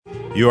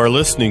You are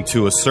listening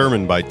to a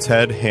sermon by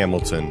Ted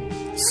Hamilton,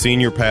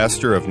 Senior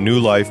Pastor of New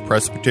Life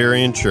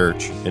Presbyterian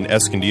Church in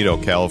Escondido,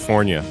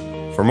 California.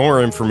 For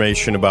more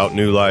information about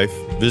New Life,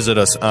 visit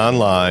us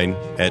online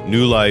at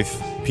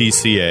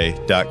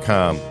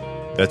newlifepca.com.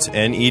 That's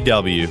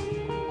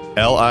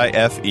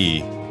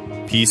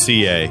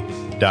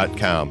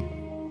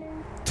NEWLIFEPCA.com.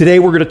 Today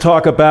we're going to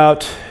talk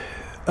about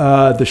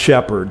the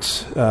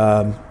shepherds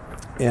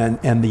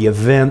and the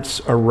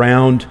events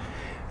around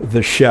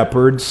the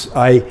shepherds.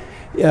 I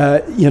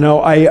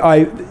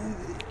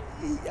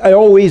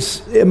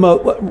always am a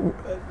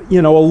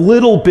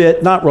little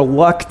bit, not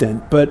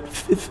reluctant, but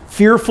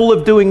fearful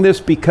of doing this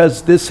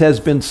because this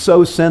has been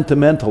so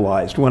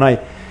sentimentalized. When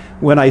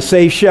I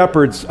say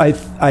shepherds,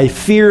 I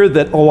fear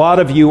that a lot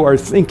of you are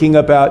thinking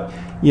about,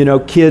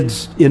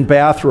 kids in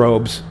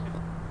bathrobes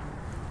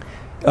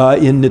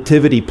in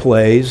nativity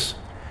plays,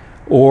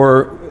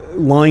 or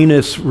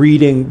Linus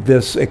reading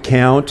this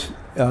account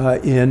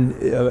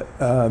in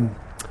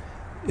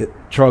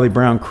Charlie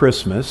Brown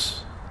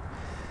Christmas,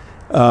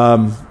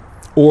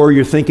 or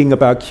you're thinking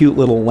about cute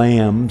little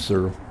lambs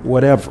or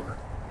whatever.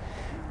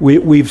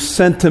 We've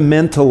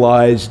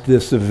sentimentalized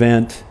this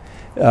event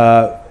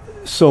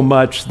so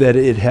much that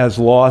it has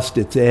lost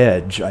its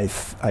edge, I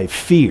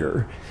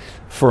fear,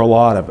 for a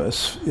lot of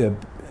us.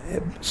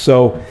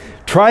 So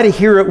try to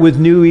hear it with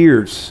new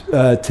ears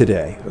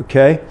today,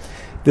 okay?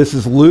 This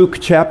is Luke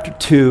chapter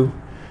 2,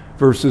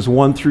 verses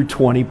 1 through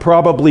 20,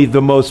 probably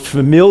the most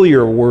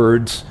familiar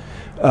words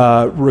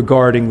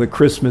regarding the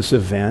Christmas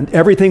event.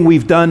 Everything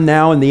we've done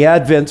now in the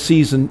Advent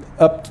season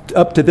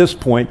up to this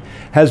point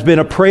has been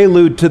a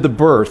prelude to the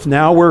birth.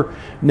 Now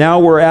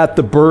we're at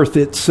the birth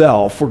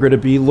itself. We're going to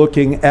be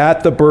looking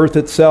at the birth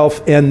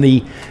itself and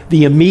the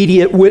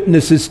immediate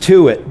witnesses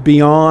to it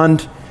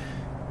beyond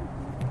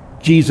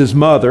Jesus'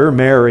 mother,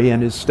 Mary,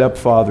 and his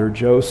stepfather,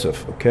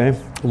 Joseph. Okay?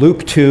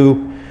 Luke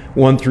 2,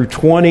 1 through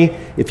 20.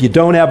 If you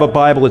don't have a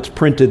Bible, it's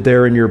printed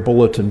there in your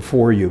bulletin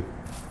for you.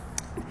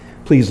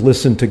 Please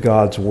listen to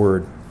God's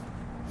word.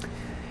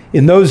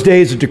 In those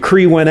days, a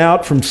decree went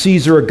out from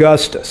Caesar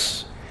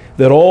Augustus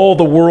that all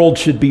the world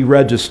should be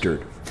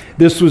registered.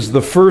 This was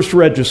the first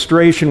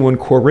registration when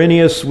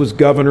Quirinius was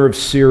governor of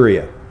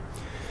Syria.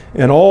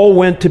 And all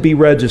went to be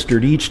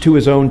registered, each to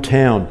his own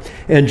town.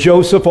 And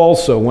Joseph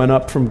also went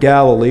up from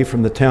Galilee,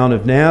 from the town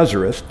of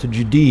Nazareth to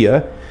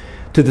Judea,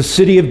 to the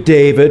city of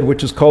David,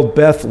 which is called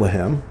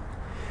Bethlehem,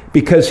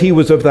 because he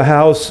was of the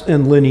house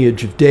and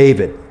lineage of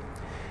David,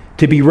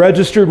 to be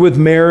registered with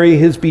Mary,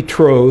 his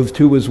betrothed,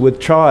 who was with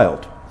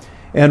child.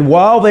 And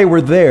while they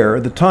were there,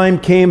 the time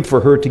came for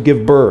her to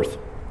give birth.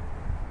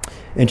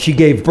 And she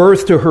gave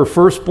birth to her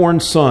firstborn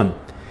son,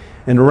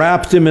 and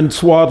wrapped him in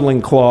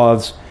swaddling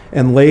cloths,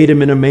 and laid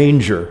him in a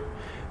manger,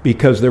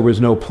 because there was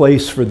no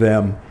place for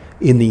them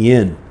in the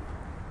inn.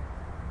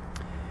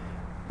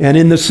 And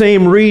in the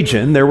same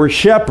region there were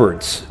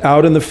shepherds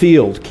out in the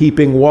field,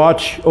 keeping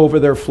watch over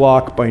their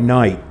flock by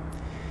night.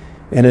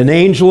 And an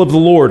angel of the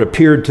Lord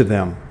appeared to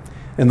them,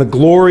 and the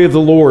glory of the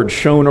Lord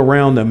shone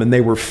around them, and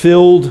they were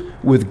filled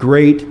with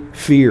great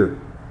fear.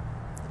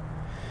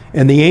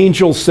 And the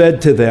angel said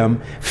to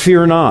them,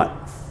 "Fear not.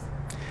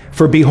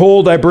 For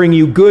behold, I bring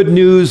you good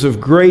news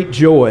of great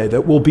joy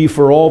that will be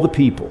for all the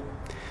people.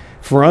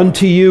 For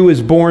unto you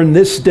is born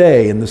this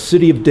day in the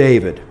city of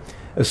David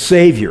a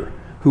Savior,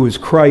 who is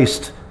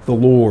Christ the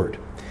Lord.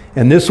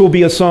 And this will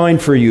be a sign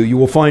for you. You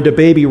will find a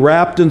baby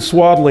wrapped in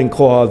swaddling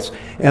cloths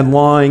and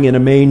lying in a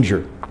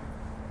manger."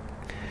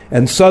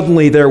 And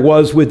suddenly there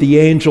was with the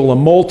angel a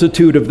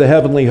multitude of the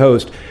heavenly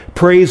host,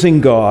 praising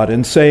God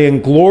and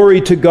saying, "Glory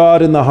to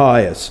God in the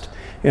highest,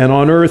 and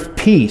on earth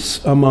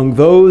peace among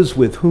those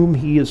with whom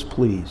he is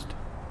pleased."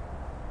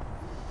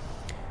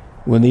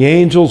 When the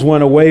angels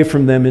went away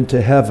from them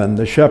into heaven,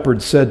 the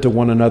shepherds said to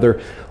one another,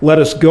 "Let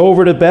us go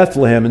over to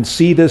Bethlehem and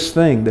see this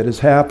thing that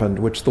has happened,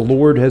 which the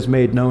Lord has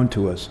made known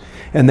to us."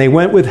 And they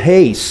went with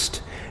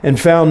haste and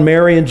found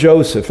Mary and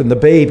Joseph and the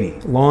baby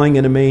lying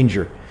in a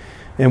manger.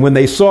 And when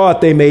they saw it,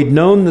 they made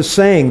known the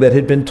saying that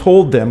had been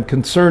told them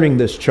concerning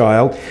this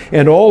child.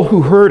 And all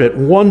who heard it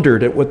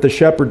wondered at what the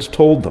shepherds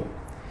told them.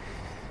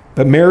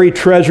 But Mary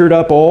treasured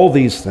up all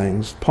these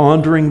things,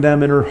 pondering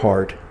them in her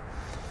heart.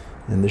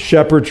 And the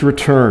shepherds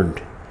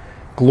returned,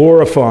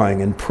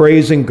 glorifying and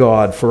praising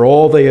God for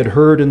all they had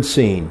heard and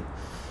seen,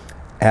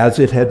 as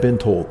it had been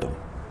told them.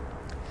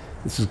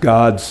 This is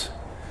God's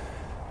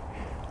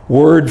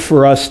word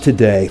for us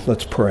today.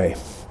 Let's pray.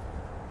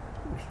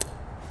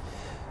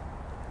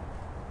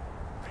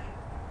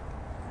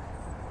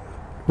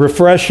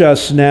 Refresh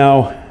us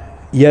now,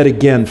 yet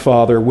again,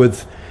 Father,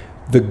 with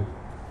the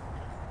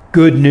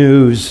good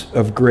news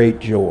of great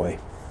joy.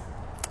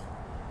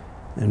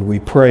 And we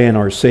pray in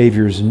our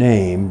Savior's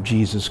name,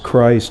 Jesus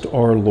Christ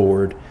our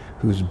Lord,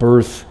 whose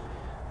birth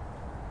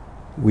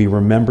we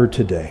remember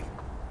today.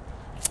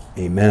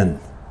 Amen.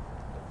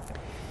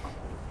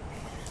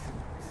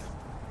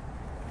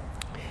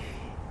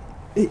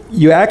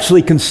 You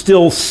actually can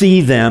still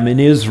see them in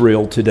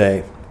Israel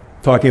today,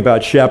 talking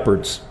about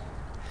shepherds.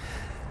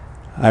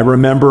 I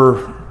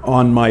remember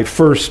on my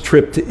first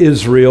trip to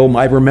Israel.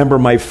 I remember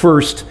my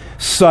first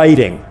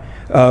sighting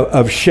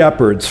of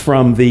shepherds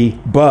from the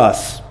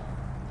bus.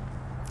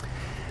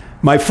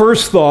 My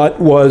first thought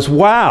was,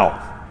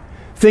 wow,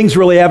 things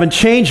really haven't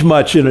changed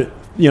much in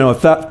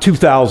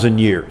 2,000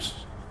 years.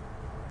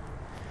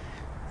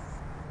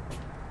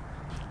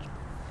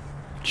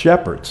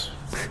 Shepherds,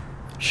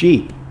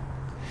 sheep.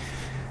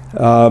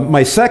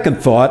 My second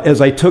thought,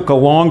 as I took a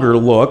longer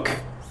look,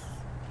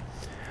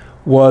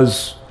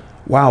 was,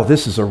 wow,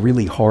 this is a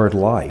really hard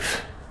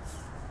life.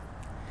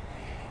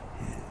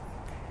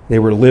 They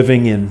were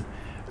living in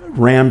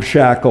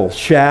ramshackle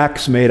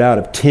shacks made out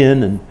of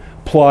tin and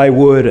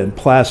plywood and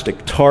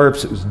plastic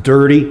tarps. It was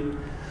dirty.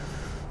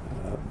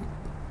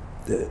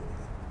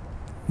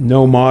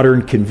 No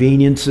modern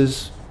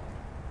conveniences.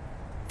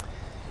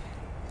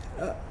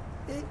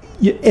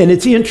 And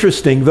it's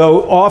interesting,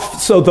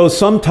 though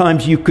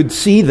sometimes you could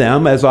see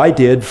them, as I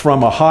did,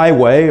 from a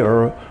highway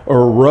or a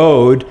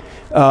road.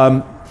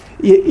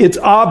 It's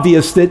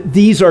obvious that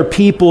these are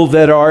people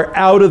that are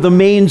out of the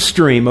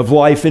mainstream of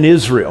life in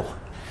Israel.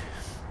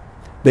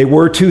 They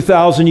were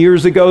 2,000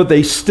 years ago,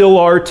 they still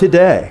are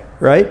today,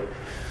 right?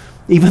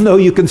 Even though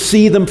you can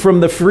see them from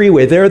the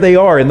freeway, there they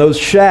are in those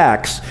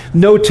shacks.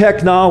 No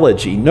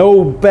technology,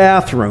 no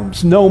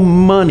bathrooms, no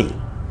money.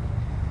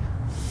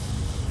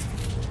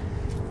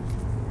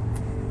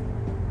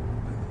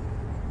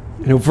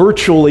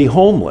 Virtually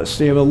homeless,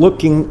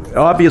 looking,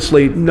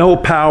 obviously no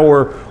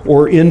power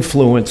or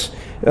influence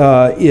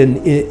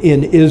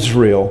in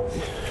Israel.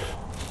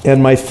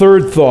 And my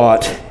third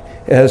thought,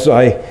 as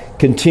I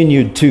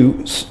continued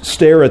to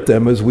stare at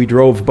them as we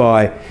drove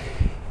by,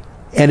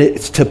 and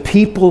it's to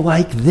people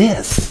like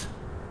this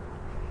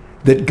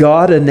that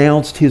God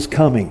announced his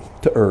coming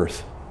to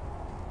earth.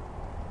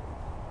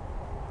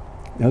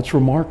 That's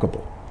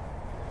remarkable.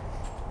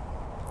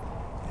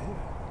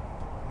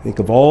 Think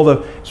of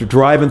as you're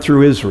driving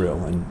through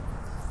Israel and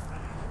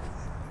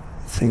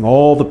seeing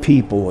all the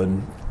people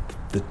and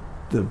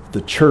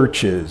the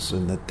churches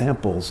and the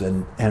temples,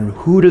 and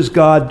who does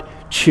God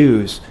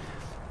choose?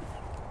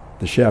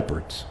 The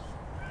shepherds.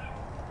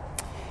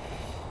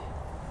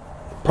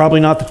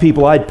 Probably not the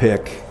people I'd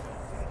pick.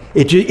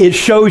 It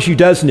shows you,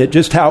 doesn't it,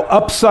 just how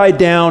upside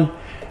down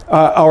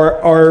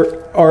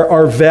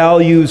our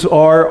values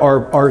are,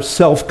 our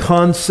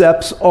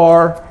self-concepts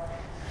are.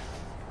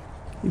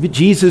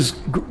 Jesus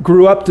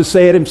grew up to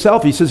say it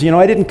himself. He says,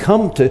 I didn't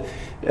come to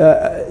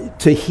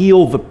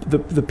heal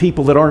the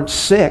people that aren't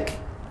sick.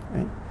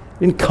 Right? I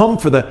didn't come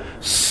for the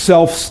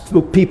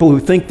people who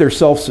think they're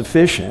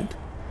self-sufficient,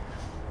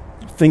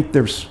 think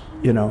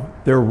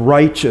they're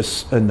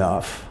righteous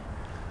enough.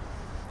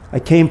 I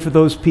came for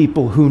those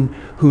people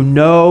who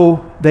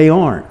know they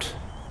aren't.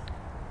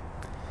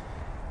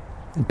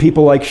 And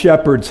people like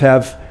shepherds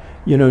have,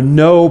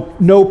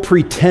 no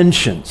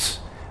pretensions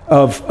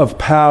of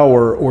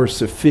power or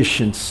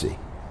sufficiency.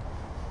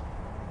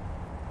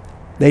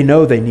 They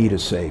know they need a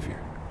Savior.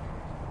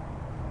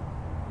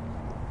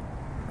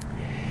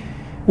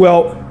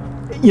 Well,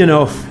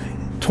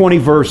 20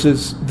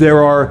 verses,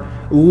 there are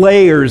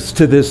layers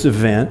to this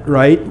event,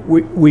 right?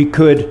 We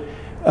could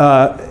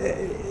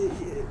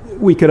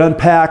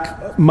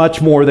unpack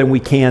much more than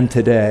we can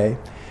today.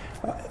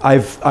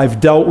 I've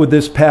dealt with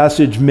this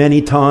passage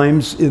many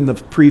times in the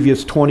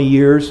previous 20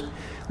 years.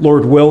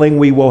 Lord willing,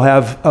 we will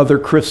have other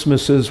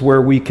Christmases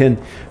where we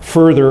can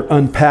further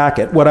unpack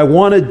it. What I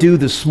want to do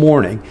this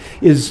morning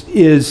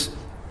is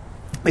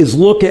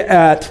look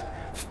at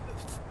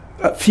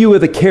a few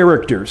of the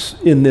characters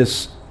in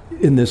this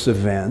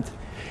event,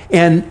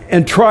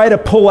 and try to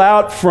pull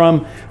out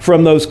from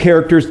those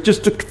characters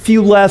just a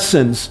few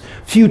lessons,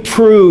 few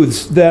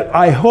truths that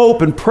I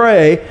hope and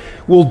pray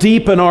will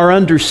deepen our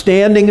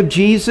understanding of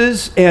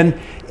Jesus and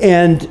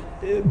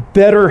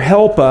better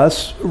help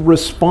us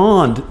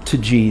respond to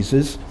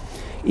Jesus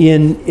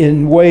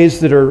in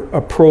ways that are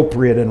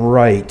appropriate and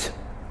right.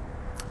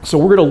 So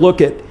we're going to look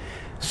at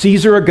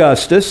Caesar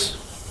Augustus,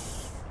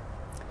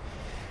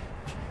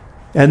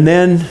 and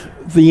then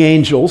the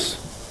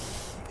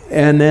angels,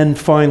 and then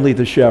finally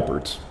the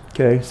shepherds.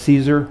 Okay,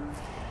 Caesar,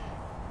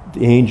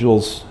 the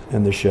angels,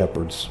 and the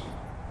shepherds.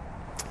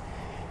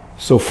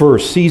 So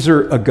first,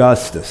 Caesar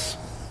Augustus.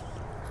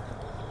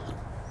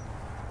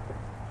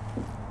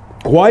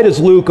 Why does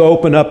Luke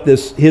open up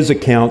his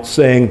account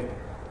saying,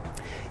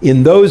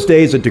 "In those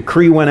days a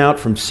decree went out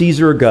from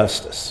Caesar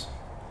Augustus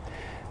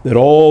that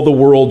all the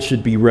world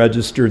should be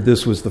registered"?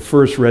 This was the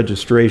first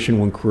registration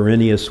when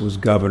Quirinius was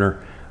governor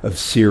of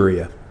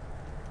Syria.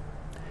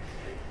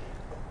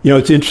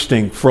 It's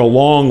interesting. For a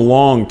long,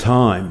 long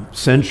time,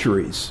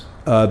 centuries,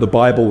 the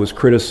Bible was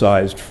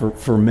criticized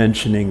for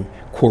mentioning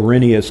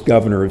Quirinius,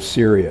 governor of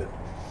Syria.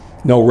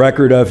 No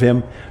record of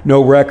him,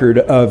 no record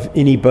of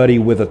anybody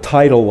with a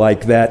title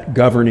like that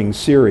governing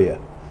Syria.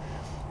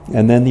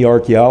 And then the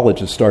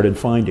archaeologists started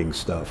finding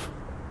stuff.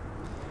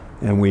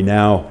 And we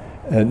now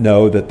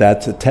know that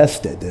that's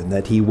attested and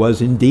that he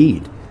was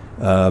indeed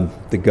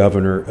the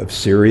governor of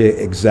Syria,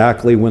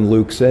 exactly when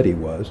Luke said he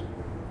was.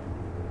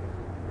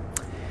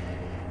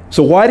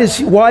 So why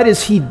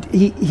does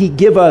he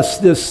give us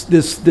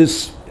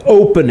this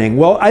opening?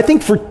 Well, I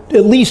think for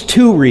at least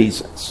two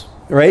reasons,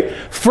 right?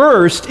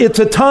 First, it's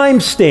a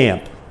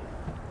timestamp.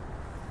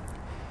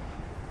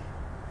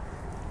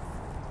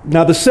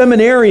 Now, the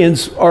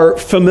seminarians are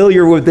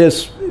familiar with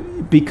this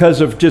because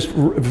of just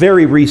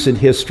very recent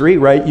history,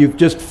 right? You've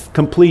just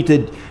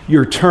completed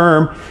your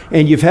term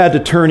and you've had to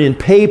turn in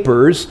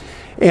papers.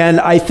 And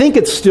I think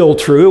it's still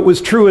true. It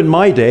was true in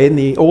my day, in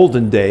the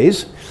olden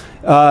days,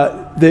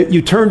 that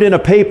you turned in a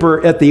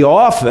paper at the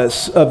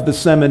office of the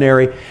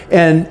seminary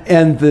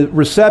and the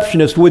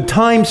receptionist would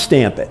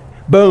timestamp it.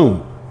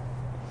 Boom.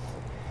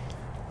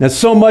 Now,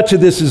 so much of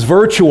this is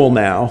virtual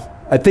now.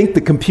 I think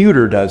the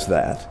computer does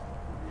that.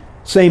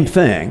 Same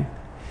thing,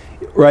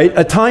 right?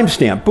 A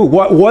timestamp.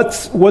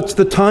 What's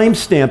the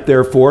timestamp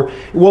there for?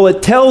 Well,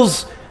 it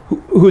tells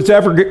who's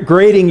ever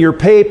grading your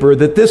paper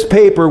that this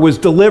paper was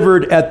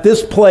delivered at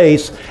this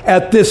place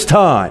at this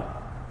time,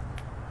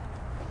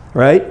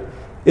 right?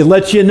 It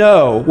lets you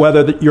know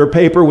whether your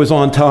paper was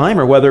on time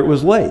or whether it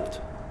was late.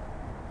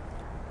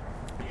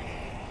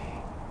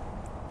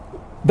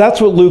 That's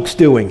what Luke's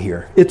doing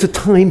here. It's a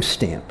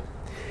timestamp.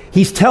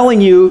 He's telling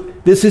you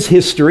this is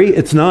history.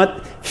 It's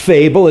not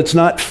fable. It's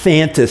not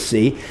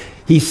fantasy.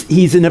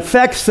 He's in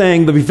effect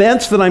saying the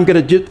events that I'm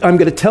going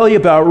to tell you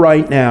about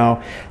right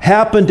now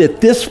happened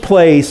at this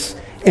place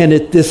and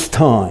at this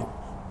time.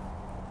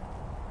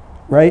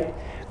 Right?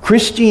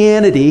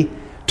 Christianity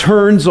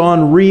turns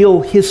on real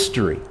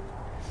history.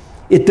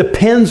 It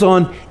depends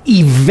on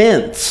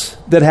events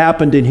that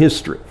happened in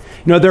history.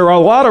 You know, there are a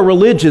lot of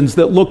religions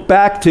that look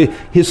back to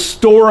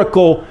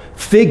historical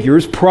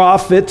figures,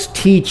 prophets,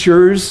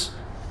 teachers,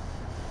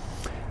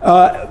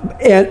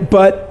 and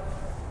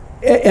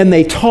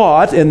they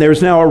taught, and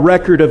there's now a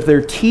record of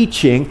their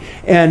teaching,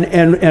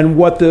 and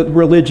what the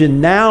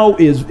religion now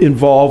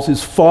involves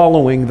is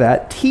following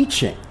that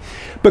teaching.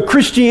 But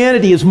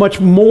Christianity is much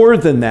more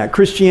than that.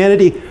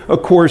 Christianity,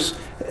 of course,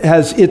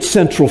 has its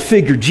central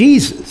figure,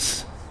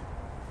 Jesus.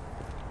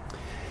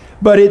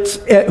 But it's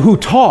who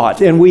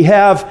taught, and we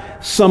have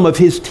some of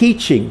his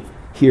teaching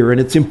here, and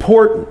it's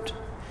important.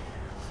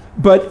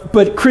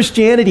 But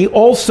Christianity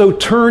also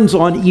turns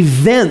on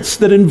events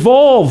that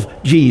involve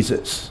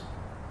Jesus.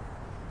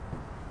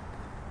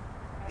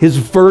 His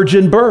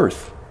virgin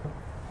birth,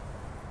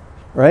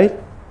 right?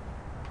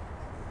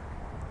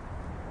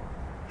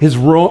 His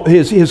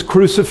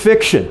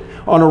crucifixion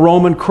on a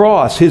Roman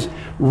cross, his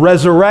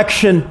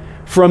resurrection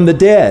from the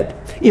dead.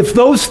 If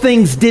those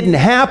things didn't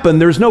happen,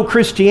 there's no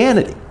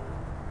Christianity.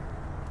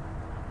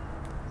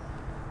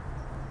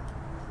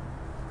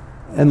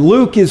 And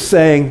Luke is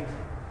saying,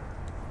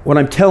 what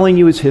I'm telling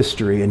you is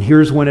history, and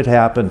here's when it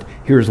happened,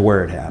 here's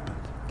where it happened.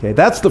 Okay,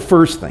 that's the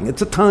first thing.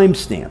 It's a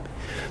timestamp.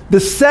 The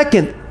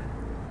second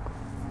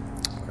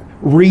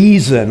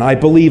reason I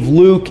believe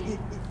Luke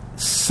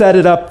set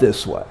it up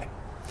this way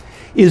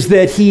is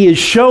that he is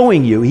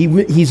showing you,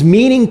 he's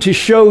meaning to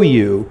show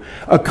you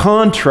a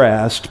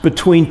contrast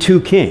between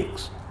two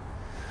kings.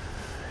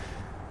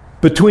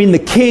 Between the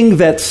king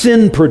that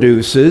sin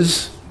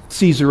produces,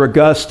 Caesar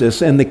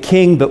Augustus, and the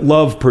king that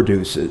love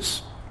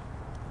produces,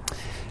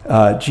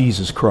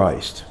 Jesus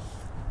Christ.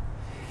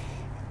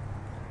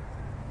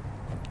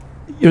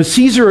 You know,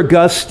 Caesar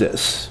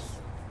Augustus,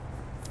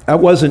 that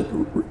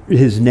wasn't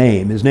his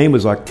name. His name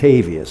was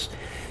Octavius.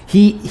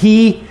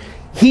 He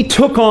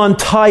took on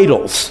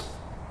titles.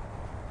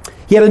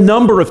 He had a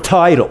number of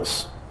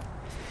titles.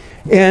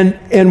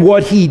 And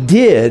what he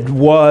did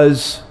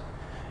was,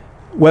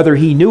 whether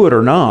he knew it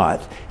or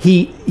not,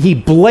 he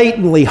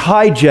blatantly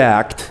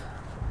hijacked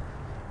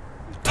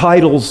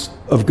titles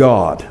of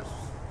God.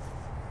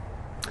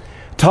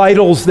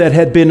 Titles that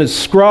had been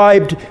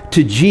ascribed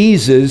to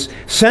Jesus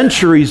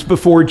centuries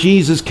before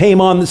Jesus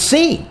came on the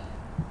scene.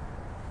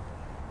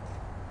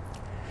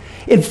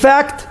 In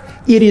fact,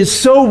 it is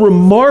so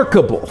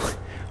remarkable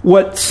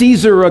what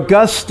Caesar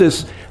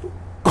Augustus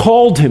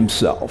called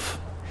himself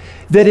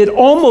that it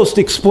almost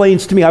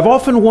explains to me. I've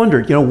often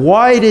wondered, you know,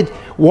 why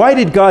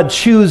did God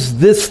choose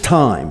this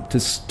time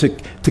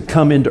to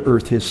come into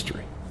earth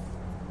history?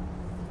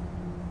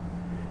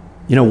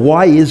 You know,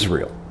 why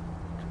Israel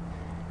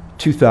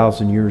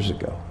 2,000 years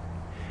ago?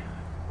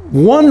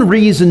 One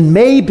reason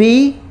may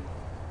be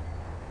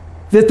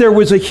that there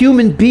was a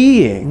human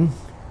being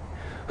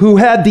who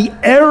had the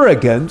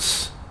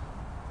arrogance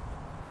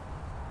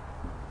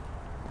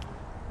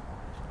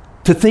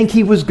to think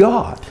he was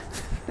God.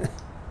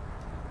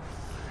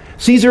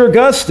 Caesar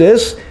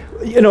Augustus,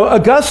 you know,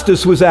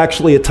 Augustus was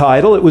actually a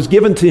title. It was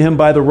given to him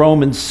by the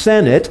Roman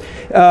Senate.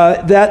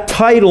 That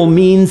title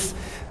means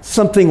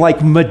something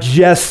like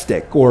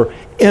majestic or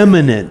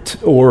eminent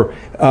or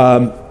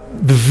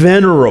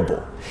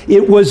venerable.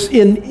 It was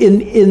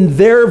in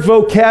their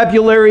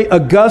vocabulary,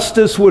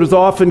 Augustus was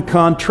often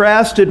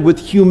contrasted with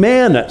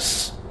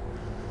Humanus.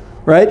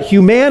 Right?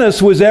 Humanus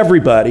was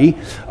everybody.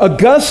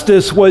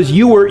 Augustus was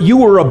you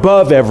were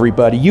above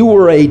everybody. You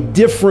were a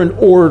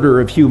different order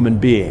of human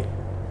being.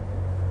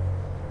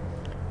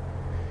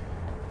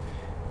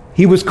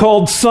 He was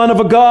called son of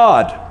a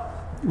god.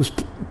 It was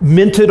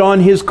minted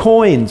on his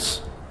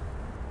coins.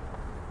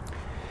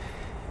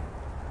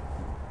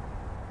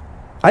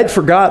 I'd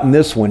forgotten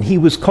this one. He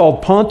was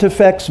called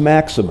Pontifex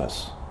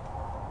Maximus,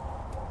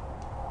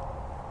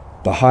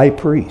 the high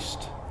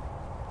priest,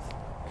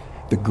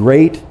 the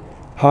great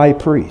high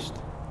priest.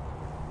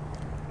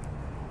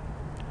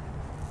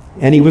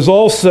 And he was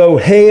also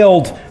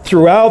hailed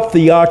throughout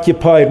the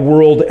occupied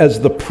world as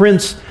the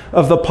Prince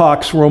of the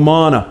Pax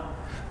Romana,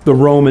 the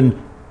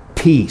Roman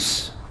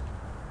peace.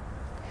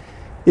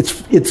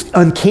 It's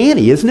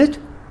uncanny, isn't it?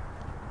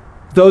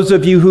 Those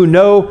of you who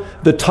know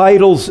the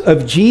titles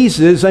of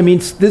Jesus, I mean,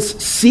 this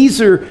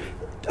Caesar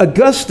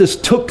Augustus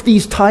took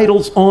these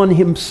titles on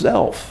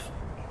himself.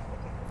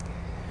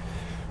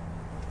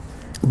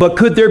 But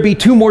could there be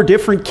two more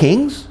different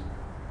kings?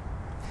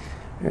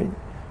 Right?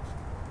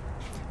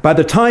 By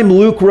the time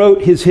Luke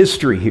wrote his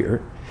history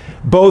here,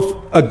 both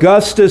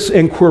Augustus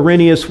and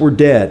Quirinius were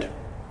dead.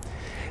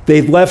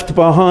 They'd left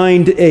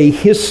behind a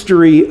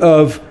history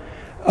of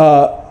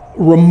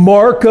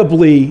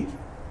remarkably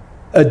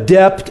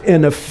adept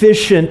and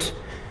efficient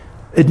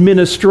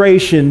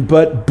administration,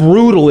 but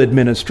brutal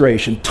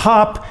administration,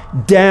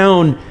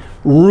 top-down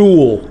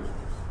rule.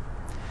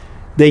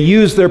 They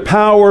used their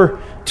power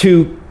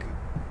to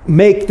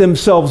make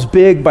themselves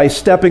big by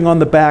stepping on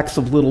the backs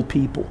of little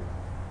people.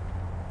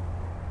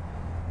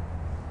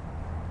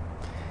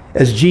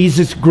 As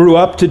Jesus grew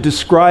up to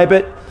describe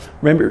it,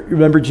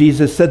 remember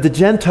Jesus said the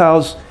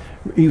Gentiles,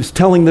 he was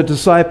telling the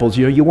disciples,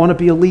 you want to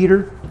be a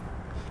leader?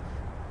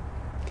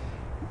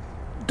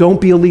 Don't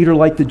be a leader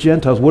like the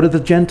Gentiles. What do the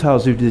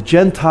Gentiles do? The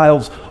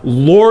Gentiles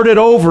lord it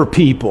over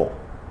people.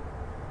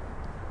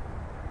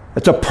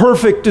 That's a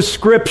perfect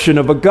description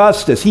of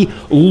Augustus. He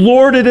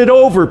lorded it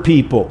over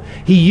people.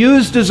 He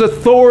used his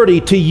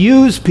authority to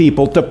use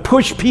people, to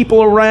push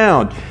people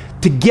around,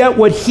 to get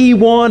what he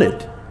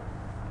wanted.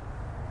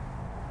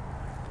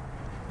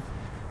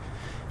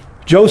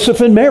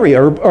 Joseph and Mary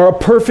are a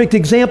perfect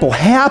example.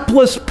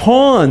 Hapless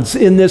pawns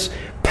in this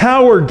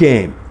power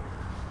game.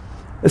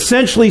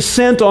 Essentially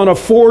sent on a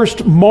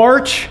forced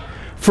march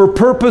for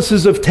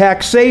purposes of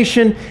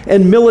taxation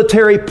and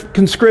military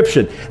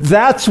conscription.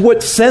 That's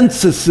what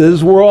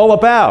censuses were all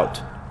about.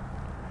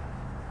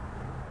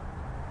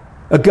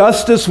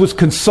 Augustus was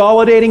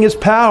consolidating his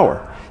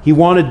power. He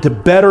wanted to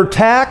better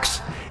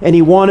tax, and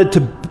he wanted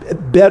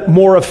to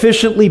more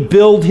efficiently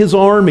build his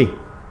army.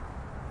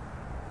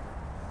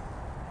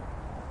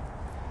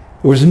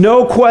 There was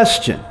no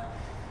question.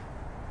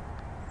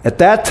 At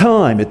that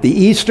time, at the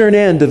eastern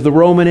end of the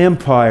Roman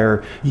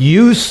Empire,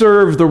 you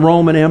served the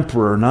Roman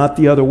emperor, not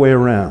the other way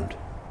around.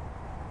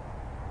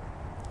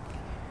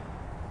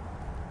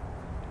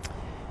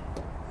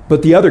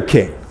 But the other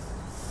king,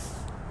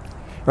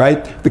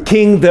 right? The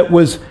king that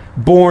was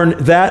born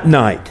that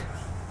night,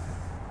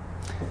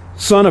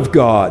 Son of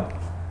God,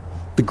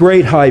 the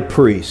great high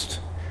priest,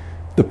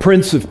 the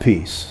Prince of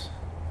Peace,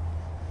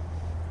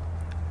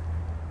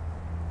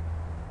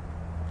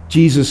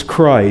 Jesus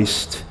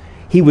Christ.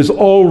 He was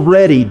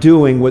already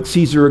doing what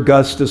Caesar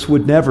Augustus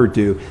would never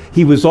do.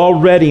 He was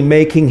already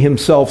making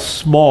himself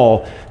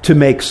small to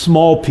make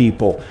small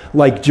people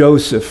like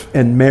Joseph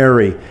and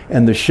Mary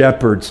and the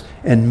shepherds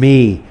and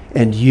me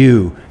and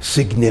you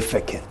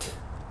significant.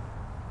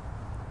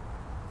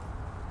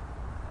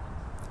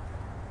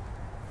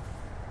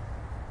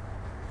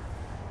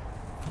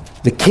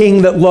 The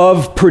king that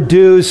love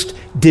produced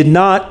did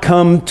not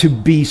come to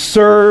be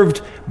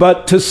served,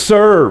 but to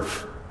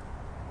serve.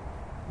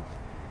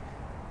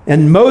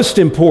 And most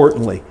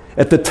importantly,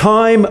 at the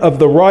time of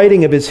the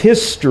writing of his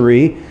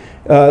history,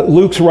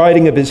 Luke's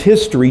writing of his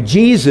history,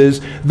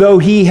 Jesus, though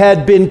he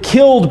had been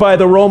killed by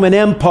the Roman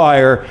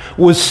Empire,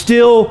 was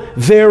still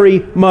very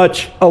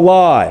much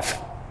alive,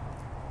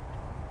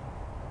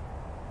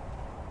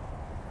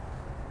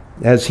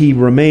 as he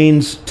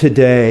remains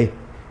today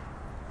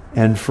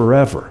and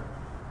forever.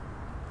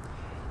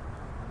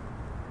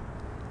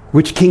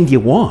 Which king do you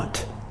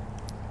want?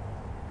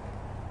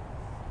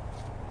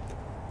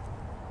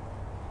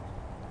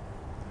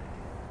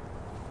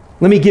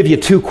 Let me give you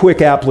two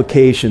quick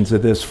applications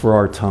of this for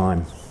our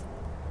time.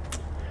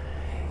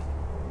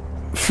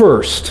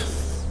 First,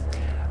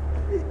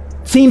 it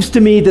seems to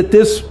me that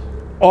this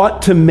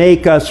ought to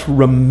make us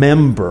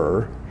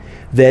remember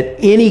that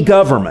any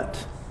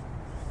government,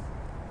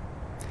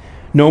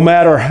 no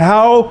matter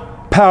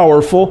how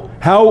powerful,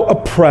 how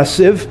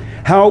oppressive,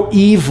 how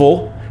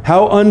evil,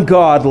 how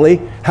ungodly,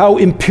 how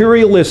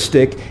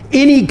imperialistic,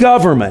 any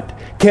government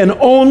can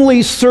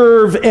only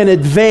serve and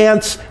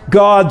advance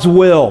God's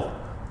will.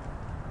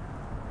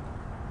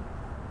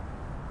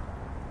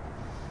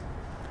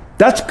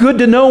 That's good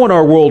to know in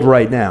our world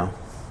right now.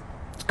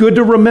 It's good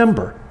to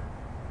remember.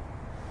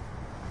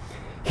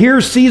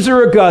 Here,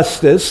 Caesar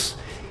Augustus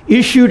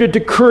issued a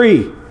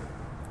decree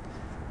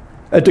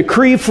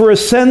for a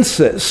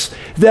census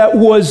that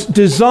was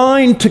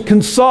designed to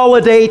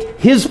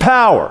consolidate his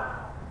power.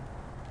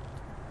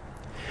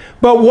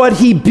 But what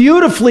he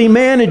beautifully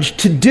managed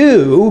to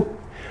do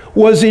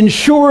was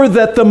ensure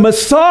that the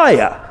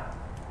Messiah,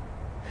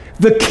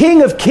 the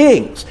King of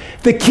Kings,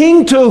 the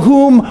king to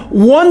whom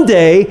one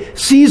day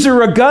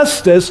Caesar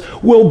Augustus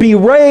will be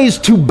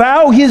raised to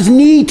bow his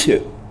knee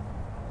to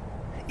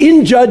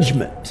in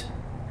judgment.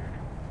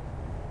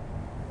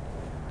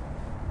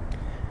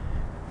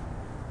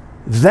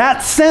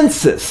 That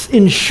census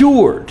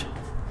ensured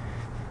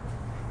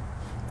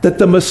that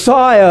the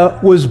Messiah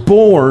was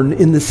born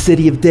in the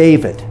city of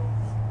David.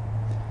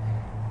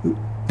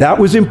 That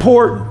was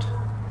important.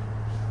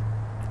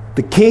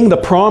 The king, the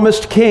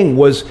promised king,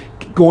 was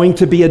going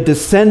to be a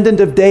descendant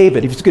of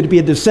David. If he was going to be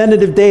a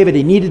descendant of David,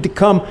 he needed to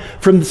come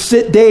from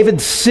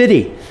David's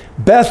city,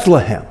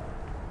 Bethlehem.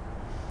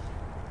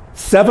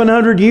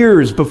 700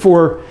 years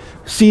before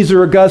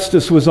Caesar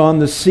Augustus was on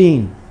the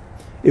scene,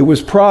 it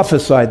was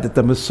prophesied that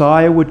the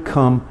Messiah would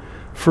come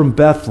from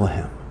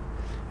Bethlehem.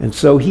 And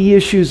so he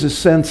issues a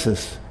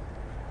census,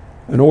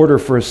 an order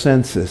for a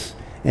census,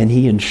 and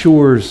he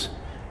ensures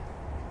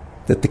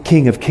that the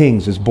King of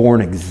Kings is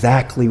born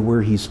exactly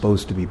where he's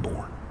supposed to be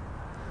born,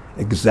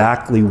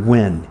 exactly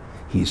when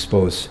he's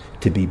supposed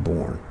to be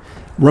born.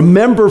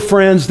 Remember,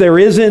 friends, there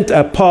isn't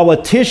a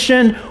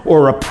politician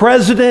or a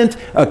president,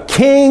 a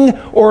king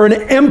or an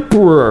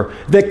emperor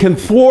that can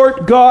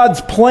thwart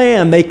God's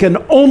plan. They can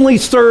only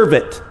serve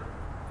it,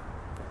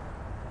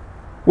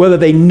 whether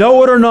they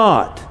know it or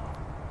not.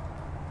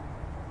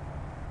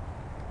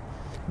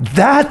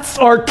 That's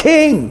our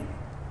king.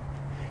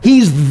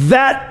 He's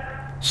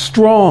that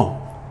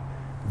strong,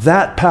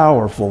 that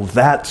powerful,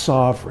 that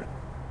sovereign.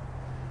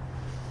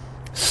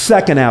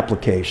 Second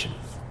application.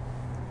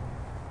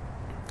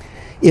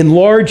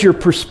 Enlarge your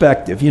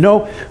perspective. You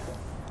know,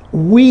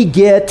 we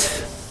get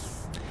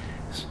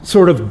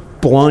sort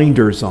of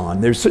blinders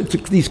on. There's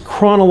these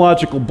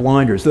chronological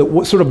blinders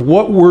that sort of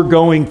what we're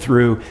going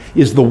through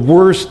is the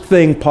worst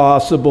thing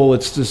possible.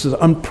 It's this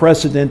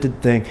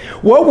unprecedented thing.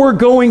 What we're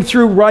going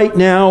through right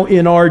now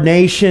in our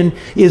nation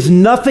is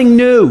nothing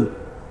new.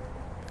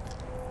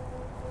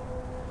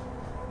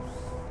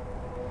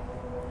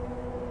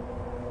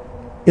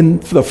 In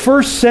the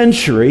first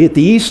century, at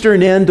the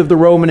eastern end of the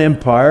Roman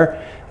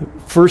Empire,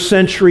 first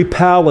century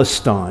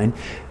Palestine,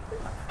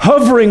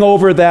 hovering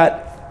over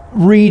that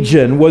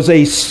region was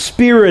a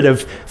spirit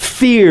of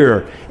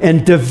fear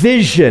and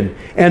division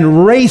and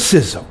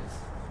racism.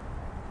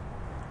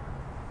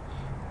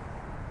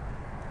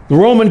 The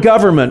Roman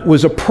government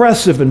was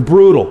oppressive and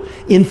brutal.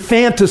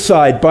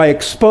 Infanticide by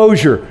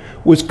exposure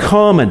was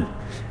common.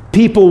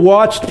 People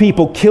watched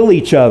people kill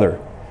each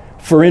other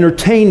for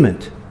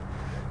entertainment.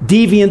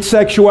 Deviant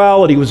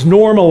sexuality was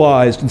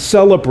normalized and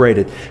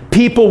celebrated.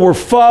 People were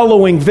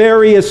following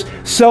various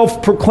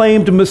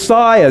self-proclaimed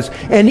messiahs.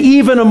 And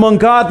even among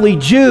godly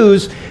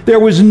Jews, there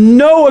was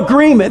no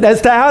agreement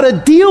as to how to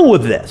deal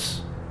with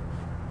this.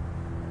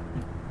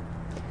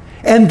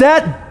 And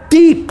that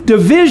deep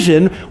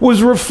division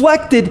was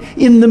reflected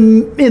in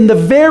the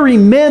very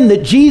men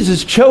that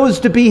Jesus chose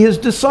to be his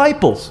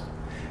disciples.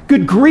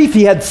 Good grief,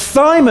 he had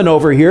Simon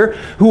over here,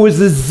 who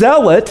was a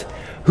zealot,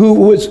 who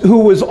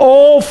was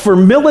all for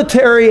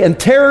military and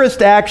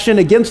terrorist action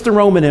against the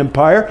Roman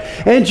Empire,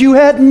 and you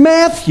had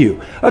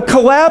Matthew, a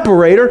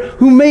collaborator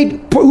who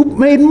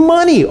made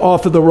money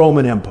off of the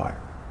Roman Empire.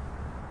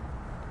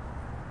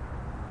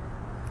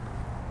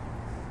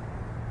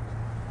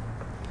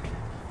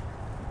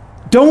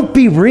 Don't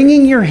be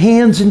wringing your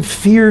hands in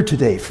fear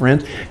today,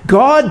 friends.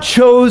 God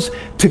chose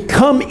to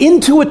come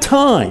into a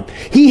time.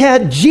 He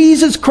had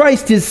Jesus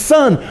Christ, his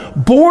Son,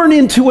 born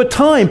into a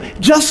time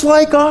just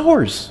like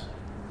ours.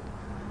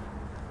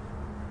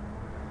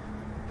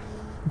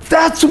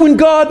 That's when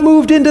God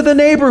moved into the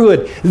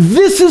neighborhood.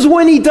 This is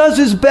when he does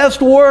his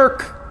best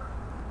work.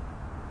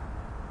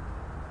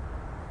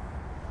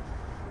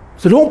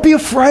 So don't be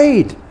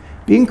afraid.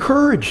 Be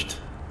encouraged.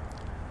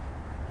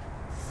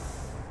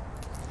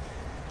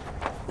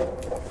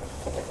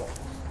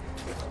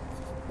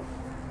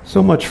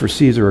 So much for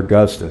Caesar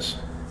Augustus.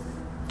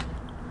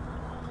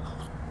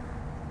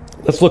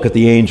 Let's look at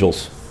the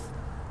angels.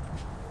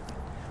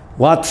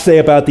 A lot to say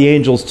about the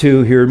angels,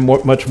 too, here,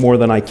 much more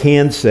than I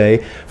can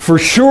say. For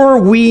sure,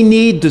 we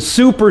need to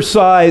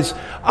supersize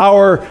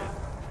our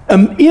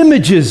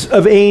images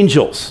of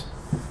angels.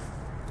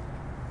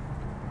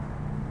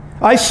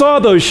 I saw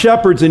those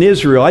shepherds in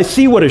Israel. I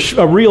see what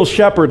a real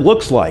shepherd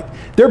looks like.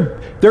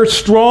 They're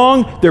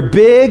strong, they're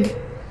big,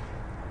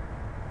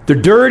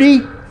 they're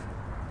dirty.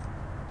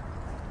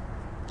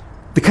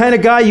 The kind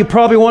of guy you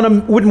probably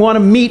wouldn't want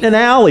to meet in an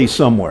alley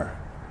somewhere,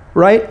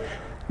 right?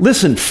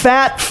 Listen,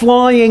 fat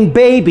flying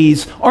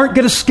babies aren't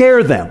going to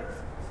scare them.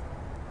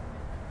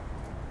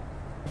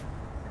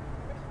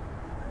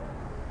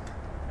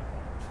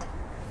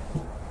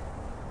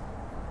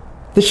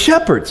 The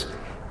shepherds,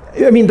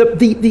 I mean,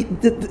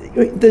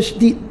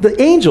 the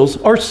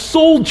angels are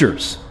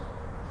soldiers.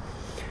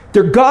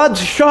 They're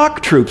God's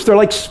shock troops. They're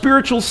like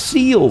spiritual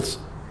SEALs.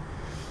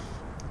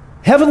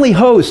 Heavenly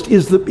host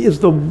is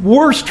the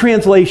worst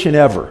translation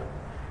ever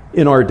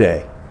in our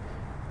day.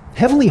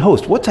 Heavenly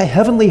host. What's a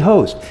heavenly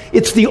host?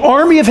 It's the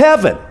army of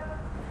heaven.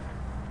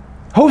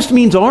 Host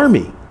means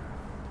army.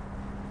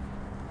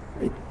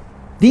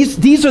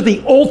 These are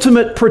the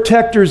ultimate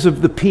protectors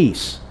of the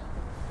peace.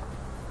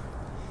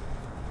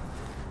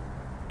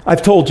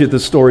 I've told you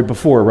this story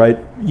before, right?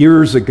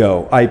 Years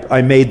ago,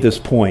 I made this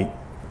point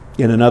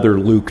in another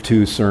Luke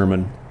 2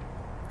 sermon,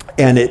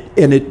 and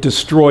it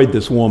destroyed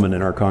this woman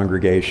in our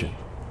congregation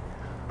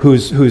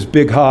whose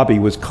big hobby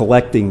was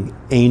collecting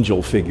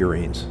angel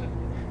figurines.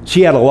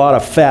 She had a lot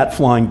of fat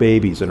flying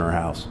babies in her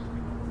house,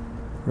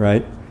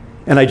 right?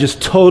 And I just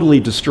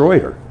totally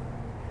destroyed her.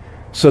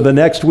 So the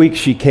next week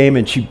she came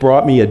and she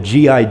brought me a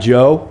G.I.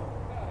 Joe,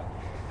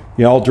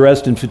 all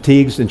dressed in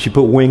fatigues, and she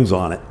put wings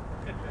on it.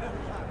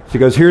 She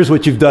goes, here's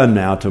what you've done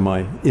now to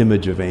my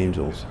image of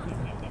angels.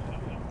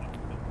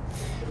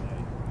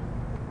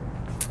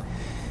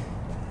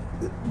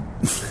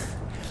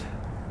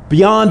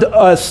 Beyond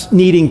us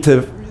needing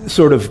to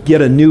sort of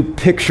get a new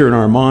picture in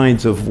our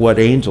minds of what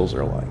angels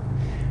are like.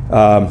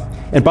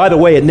 And by the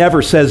way, it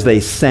never says they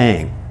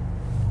sang.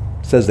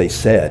 It says they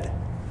said.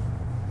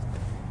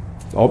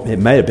 Oh, it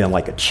may have been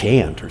like a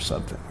chant or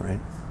something, right?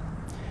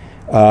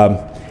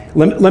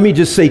 Let me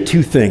just say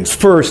two things.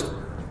 First,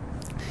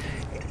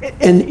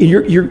 and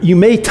you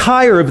may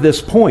tire of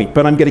this point,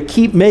 but I'm going to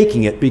keep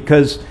making it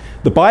because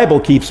the Bible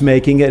keeps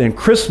making it, and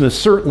Christmas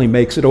certainly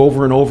makes it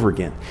over and over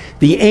again.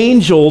 The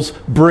angels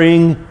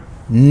bring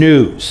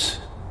news,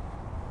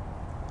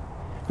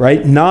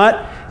 right?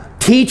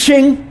 Not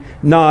teaching,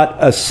 not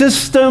a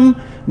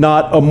system,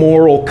 not a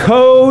moral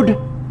code.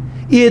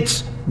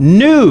 It's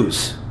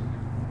news.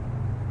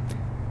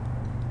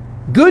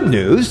 Good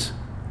news,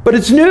 but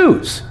it's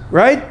news,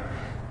 right?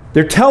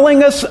 They're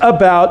telling us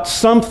about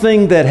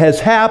something that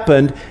has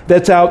happened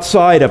that's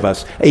outside of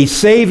us. A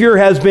Savior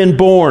has been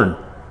born.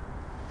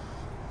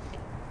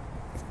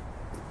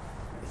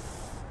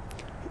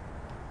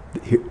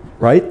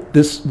 Right?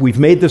 We've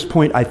made this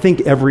point, I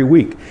think, every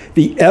week.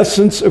 The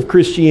essence of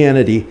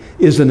Christianity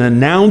is an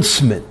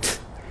announcement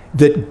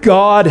that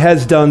God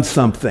has done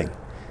something,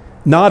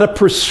 not a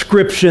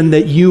prescription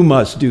that you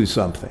must do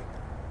something.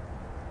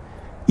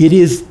 It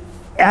is,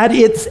 at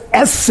its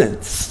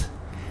essence,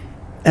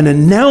 an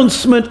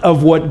announcement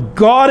of what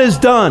God has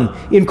done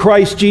in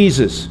Christ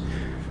Jesus.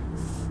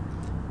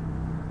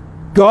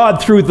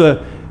 God, through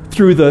the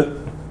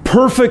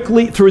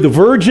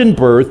virgin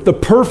birth, the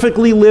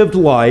perfectly lived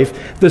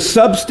life, the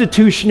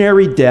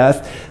substitutionary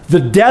death, the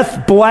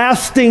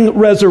death-blasting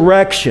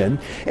resurrection,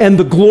 and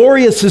the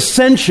glorious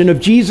ascension of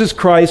Jesus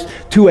Christ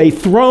to a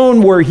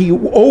throne where he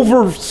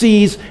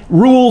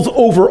rules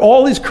over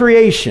all his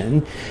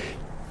creation,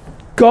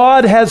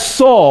 God has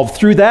solved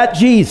through that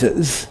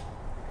Jesus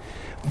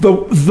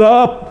the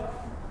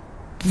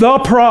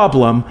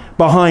problem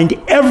behind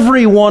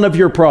every one of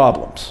your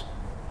problems.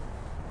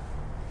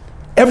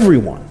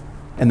 Everyone.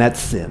 And that's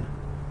sin.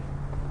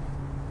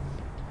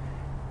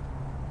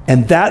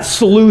 And that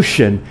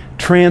solution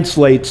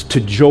translates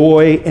to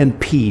joy and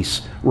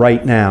peace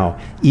right now,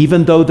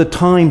 even though the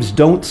times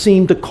don't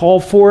seem to call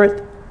for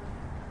it.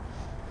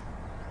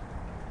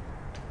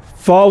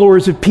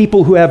 Followers of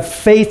people who have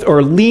faith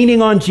or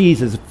leaning on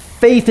Jesus,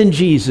 faith in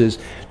Jesus,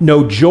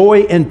 know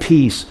joy and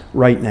peace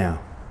right now.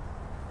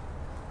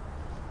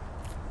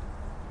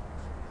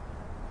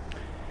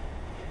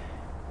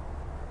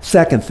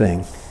 Second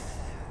thing,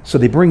 so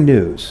they bring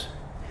news.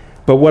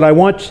 But what I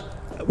want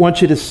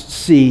you to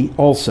see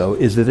also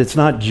is that it's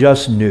not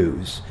just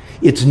news.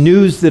 It's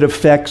news that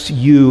affects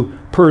you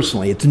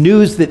personally. It's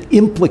news that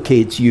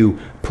implicates you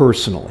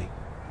personally.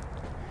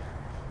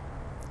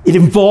 It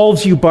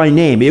involves you by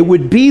name. It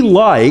would be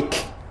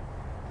like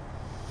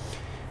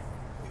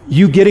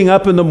you getting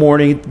up in the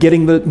morning,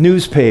 getting the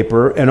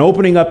newspaper, and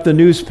opening up the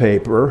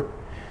newspaper.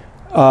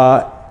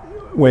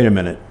 Wait a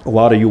minute. A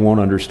lot of you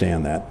won't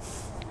understand that.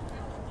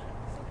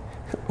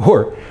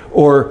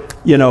 Or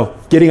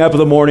getting up in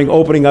the morning,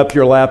 opening up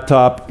your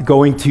laptop,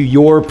 going to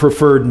your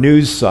preferred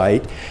news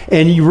site,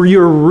 and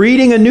you're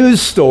reading a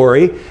news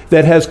story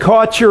that has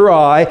caught your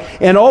eye,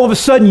 and all of a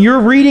sudden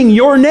you're reading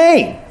your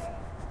name.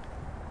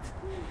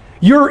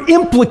 You're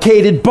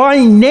implicated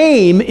by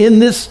name in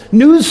this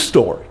news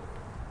story.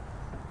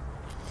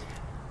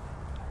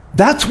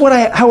 That's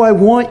how I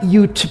want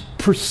you to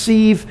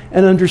perceive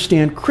and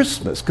understand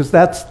Christmas, because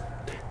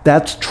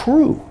that's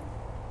true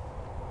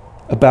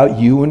about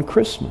you and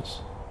Christmas.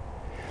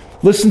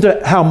 Listen to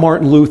how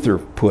Martin Luther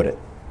put it.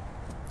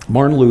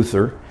 Martin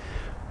Luther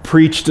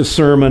preached a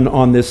sermon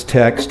on this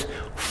text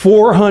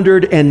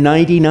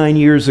 499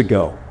 years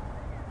ago,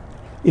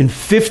 in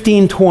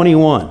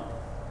 1521.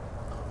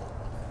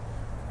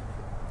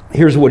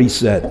 Here's what he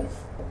said.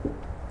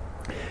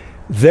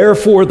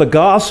 Therefore, the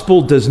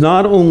gospel does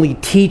not only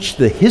teach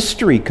the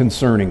history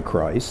concerning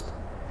Christ,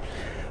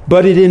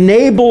 but it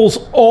enables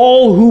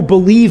all who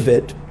believe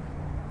it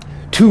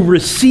to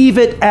receive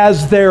it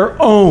as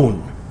their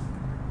own,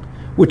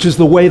 which is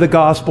the way the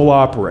gospel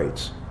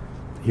operates.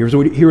 Here's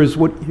what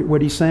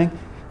he's saying. He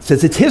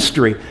says it's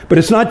history, but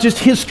it's not just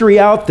history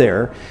out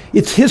there.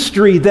 It's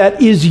history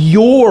that is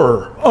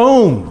your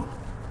own.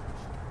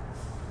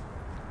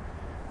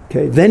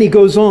 Okay, then he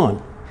goes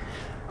on.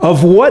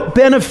 Of what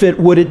benefit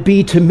would it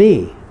be to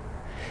me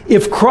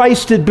if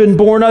Christ had been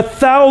born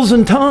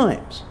 1,000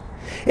 times,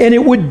 and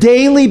it would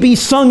daily be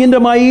sung into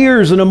my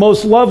ears in a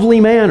most lovely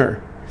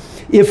manner,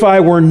 if I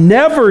were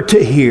never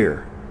to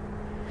hear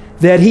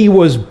that he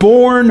was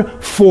born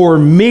for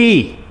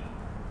me,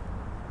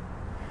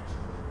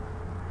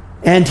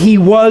 and he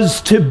was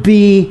to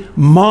be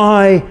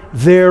my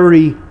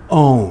very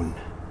own.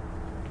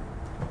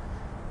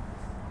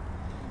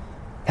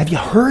 Have you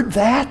heard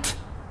that?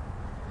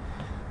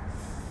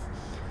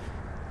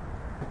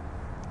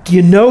 Do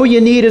you know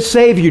you need a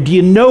Savior? Do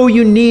you know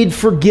you need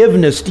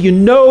forgiveness? Do you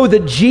know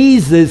that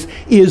Jesus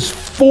is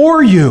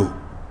for you?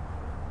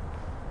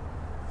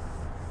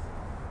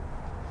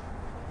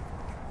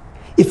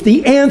 If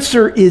the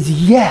answer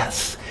is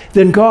yes,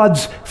 then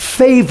God's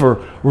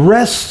favor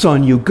rests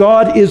on you.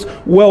 God is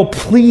well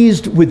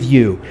pleased with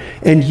you,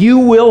 and you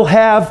will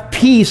have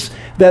peace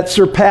that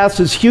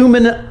surpasses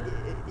human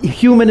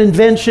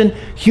invention,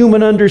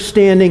 human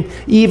understanding,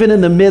 even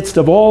in the midst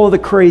of all of the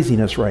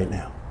craziness right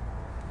now.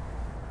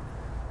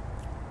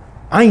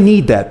 I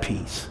need that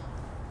peace.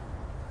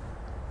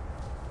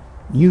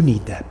 You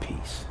need that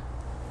peace.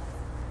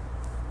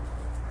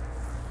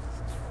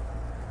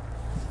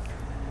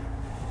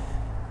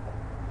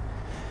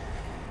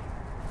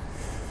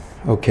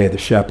 Okay, the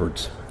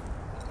shepherds.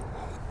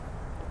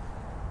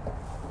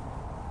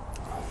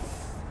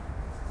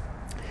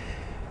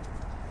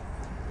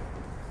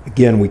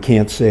 Again, we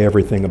can't say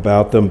everything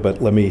about them,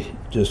 but let me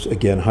just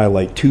again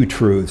highlight two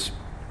truths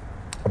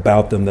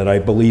about them that I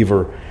believe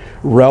are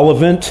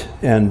relevant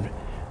and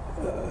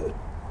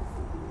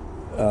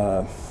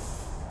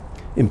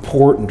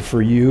important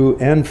for you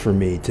and for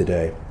me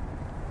today.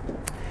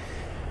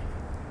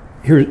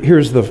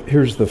 Here's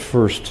the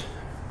first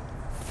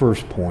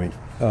point.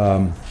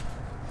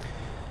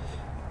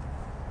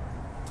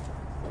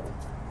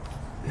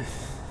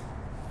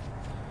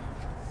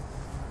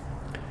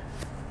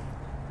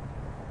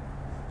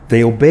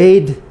 They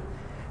obeyed,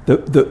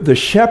 the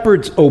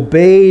shepherds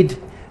obeyed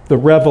the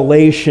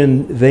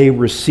revelation they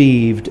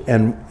received,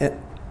 and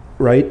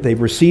right, they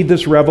received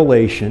this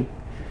revelation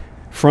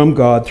from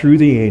God through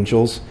the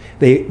angels.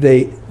 They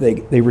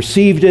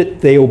received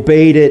it, they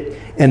obeyed it,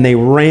 and they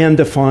ran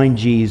to find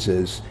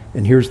Jesus.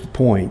 And here's the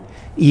point: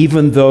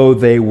 even though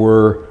they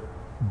were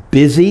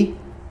busy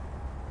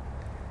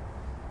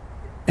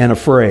and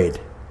afraid.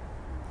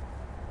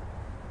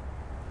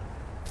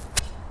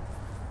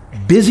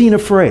 Busy and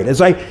afraid.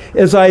 As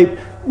I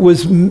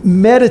was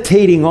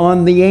meditating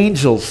on the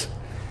angels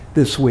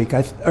this week,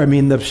 I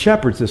mean the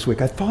shepherds this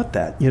week, I thought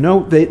that,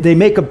 they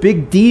make a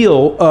big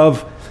deal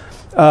of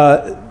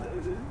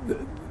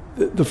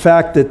the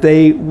fact that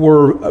they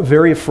were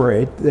very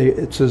afraid.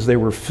 It says they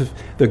were,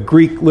 the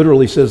Greek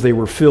literally says they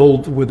were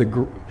filled with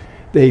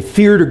they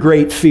feared a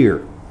great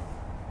fear.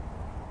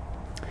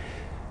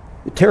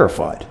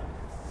 Terrified.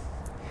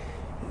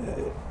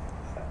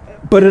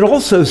 But it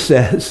also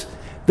says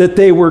that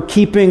they were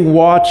keeping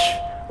watch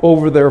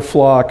over their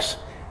flocks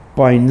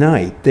by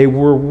night. They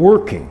were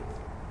working.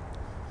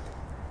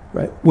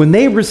 Right? When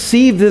they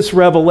received this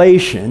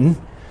revelation,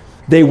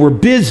 they were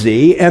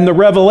busy, and the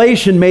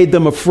revelation made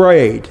them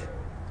afraid.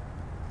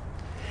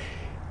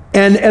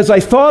 And as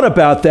I thought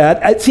about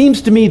that, it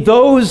seems to me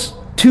those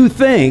two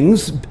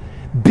things,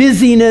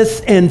 busyness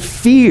and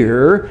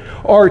fear,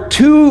 are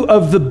two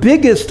of the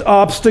biggest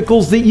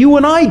obstacles that you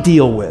and I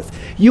deal with.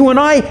 You and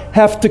I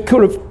have to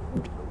kind of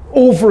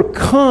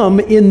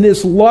overcome in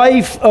this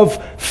life of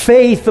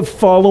faith of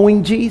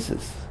following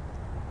Jesus.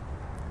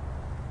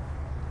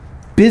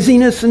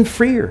 Busyness and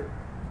fear.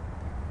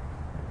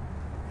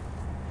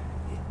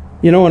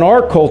 In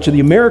our culture, the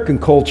American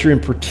culture in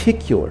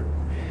particular,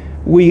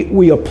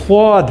 we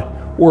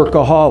applaud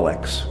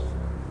workaholics.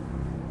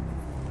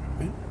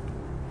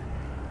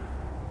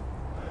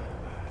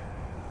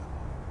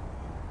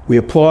 We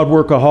applaud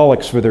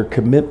workaholics for their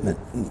commitment,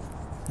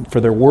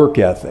 for their work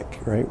ethic,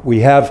 right?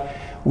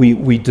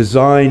 We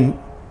design,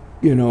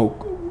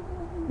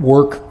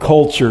 work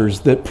cultures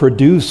that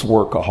produce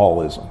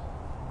workaholism.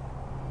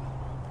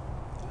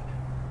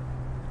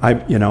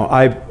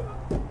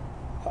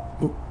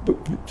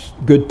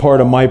 Good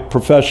part of my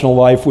professional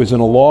life was in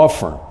a law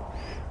firm,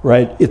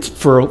 right? It's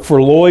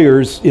for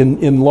lawyers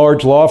in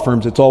large law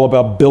firms, it's all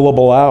about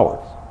billable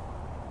hours,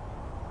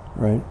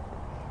 right?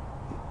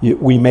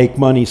 We make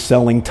money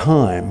selling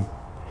time.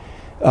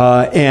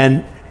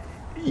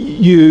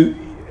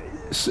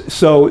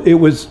 So it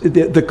was,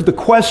 the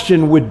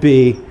question would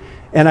be,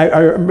 and I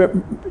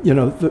remember,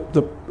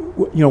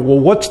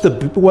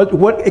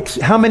 well,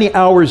 how many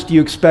hours do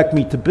you expect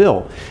me to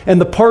bill? And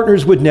the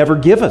partners would never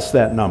give us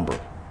that number.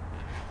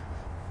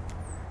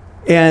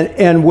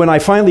 And when I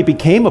finally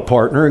became a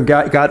partner and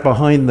got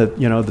behind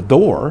the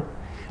door,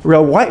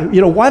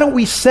 why don't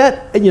we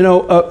set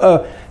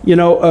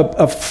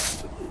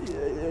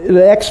an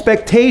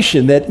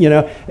expectation that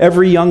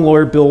every young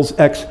lawyer bills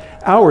X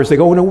hours? They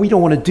go, no, we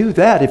don't want to do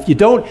that. If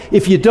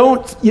you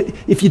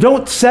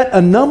don't set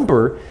a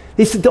number,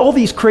 they said all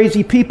these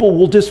crazy people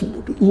will just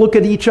look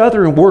at each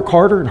other and work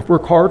harder and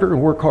work harder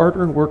and work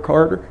harder and work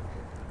harder,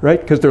 right?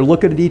 Because they're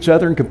looking at each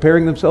other and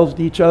comparing themselves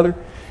to each other,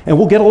 and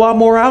we'll get a lot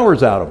more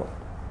hours out of them.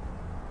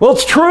 Well,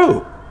 it's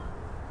true.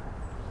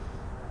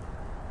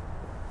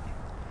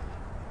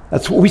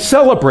 That's what we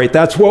celebrate.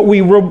 That's what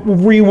we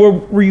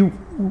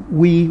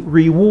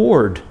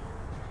reward.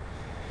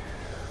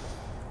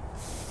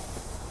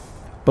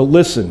 But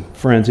listen,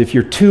 friends, if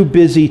you're too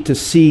busy to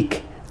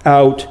seek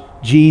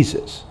out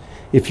Jesus,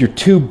 if you're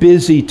too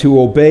busy to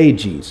obey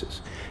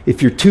Jesus,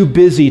 if you're too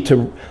busy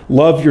to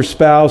love your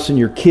spouse and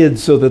your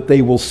kids so that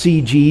they will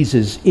see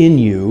Jesus in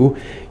you,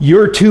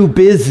 you're too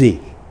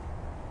busy.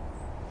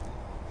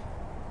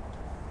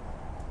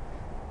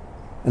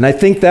 And I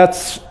think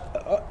that's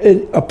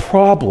a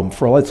problem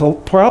for all. It's a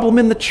problem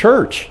in the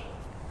church.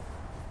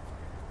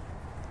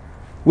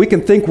 We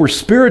can think we're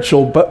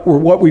spiritual, but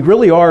what we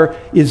really are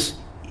is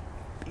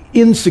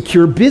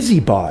insecure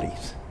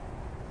busybodies.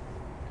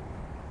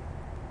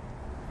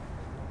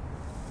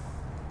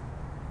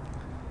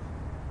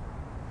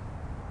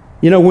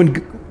 You know,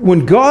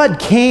 when God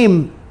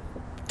came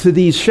to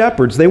these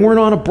shepherds, they weren't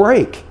on a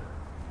break.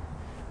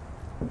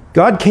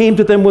 God came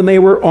to them when they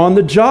were on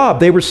the job.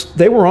 They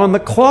were on the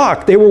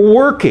clock. They were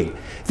working.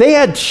 They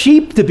had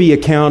sheep to be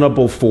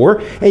accountable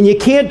for, and you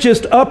can't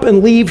just up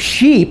and leave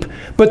sheep,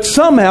 but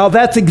somehow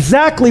that's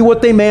exactly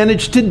what they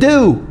managed to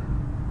do.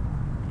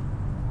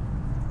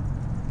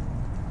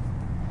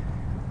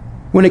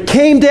 When it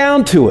came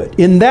down to it,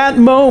 in that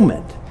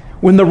moment,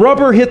 when the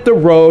rubber hit the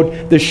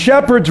road, the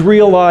shepherds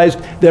realized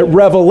that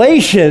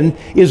revelation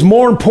is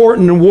more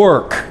important than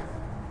work.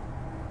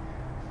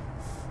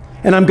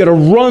 And I'm going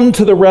to run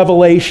to the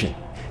revelation.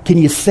 Can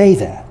you say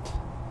that?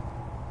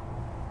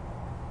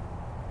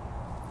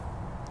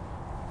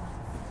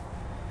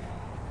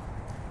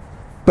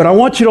 But I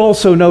want you to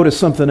also notice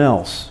something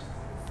else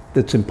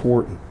that's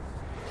important.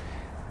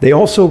 They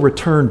also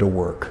returned to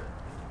work.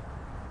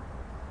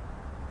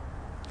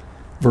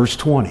 Verse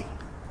 20.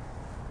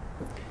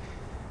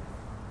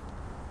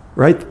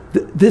 Right?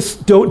 This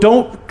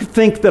don't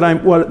think that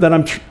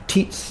I'm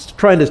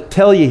trying to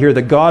tell you here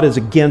that God is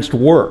against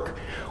work,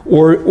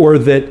 or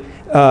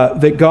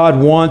that God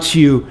wants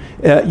you.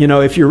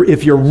 If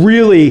you're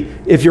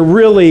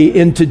really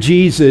into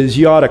Jesus,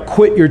 you ought to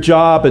quit your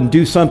job and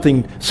do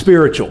something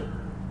spiritual.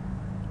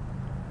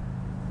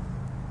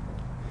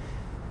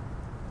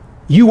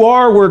 You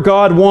are where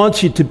God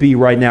wants you to be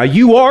right now.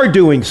 You are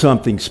doing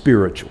something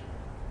spiritual.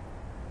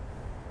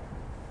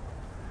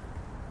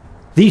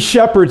 These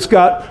shepherds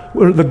got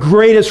one of the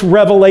greatest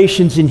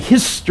revelations in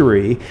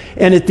history,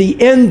 and at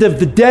the end of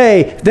the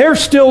day, they're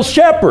still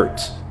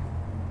shepherds.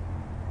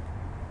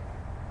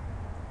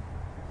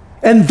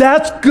 And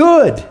that's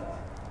good.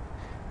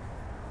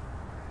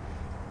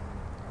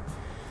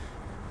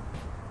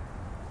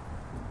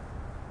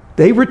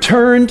 They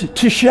returned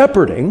to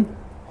shepherding,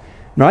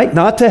 right?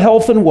 Not to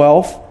health and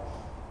wealth.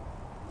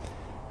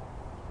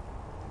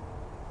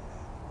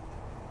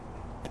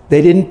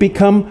 They didn't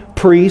become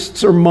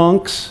priests or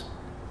monks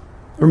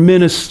or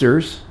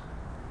ministers.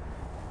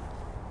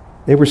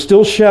 They were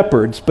still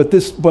shepherds, but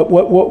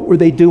what were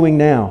they doing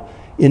now?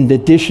 In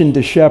addition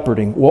to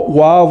shepherding,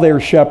 while they're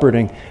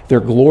shepherding, they're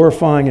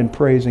glorifying and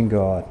praising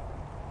God.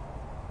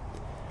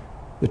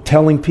 They're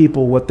telling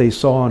people what they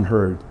saw and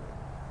heard.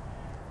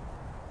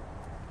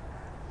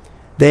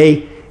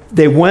 They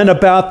went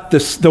about the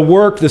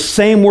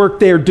same work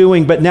they're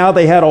doing, but now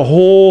they had a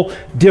whole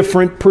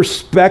different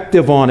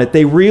perspective on it.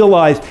 They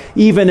realized,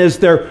 even as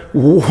they're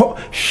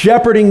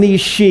shepherding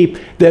these sheep,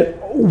 that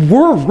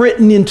we're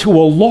written into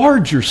a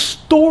larger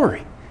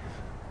story.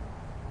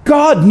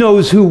 God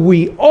knows who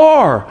we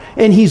are,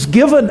 and He's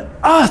given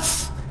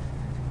us,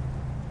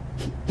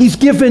 He's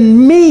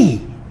given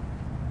me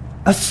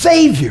a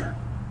Savior.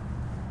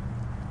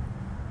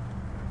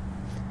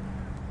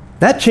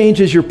 That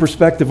changes your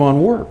perspective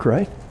on work,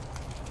 right?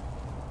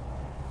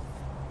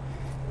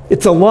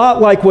 It's a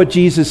lot like what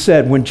Jesus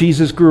said when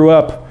Jesus grew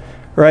up,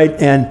 right?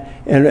 And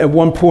at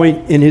one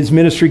point in His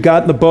ministry,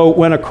 got in the boat,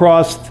 went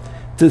across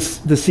the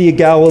Sea of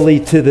Galilee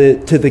to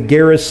the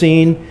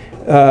Gerasene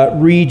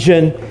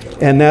region,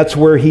 and that's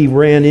where He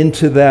ran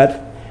into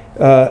that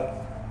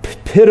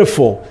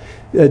pitiful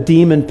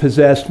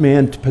demon-possessed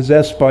man,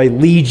 possessed by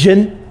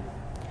Legion.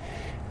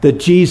 That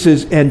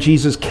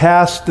Jesus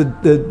cast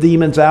the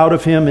demons out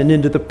of him and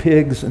into the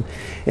pigs,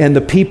 and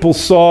the people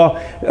saw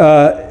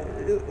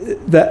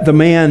that the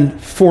man,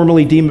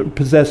 formerly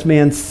demon-possessed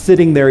man,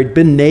 sitting there. He'd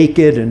been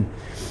naked,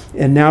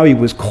 and now he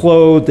was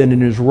clothed and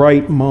in his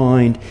right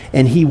mind,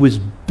 and he was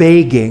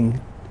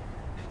begging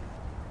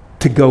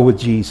to go with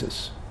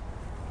Jesus.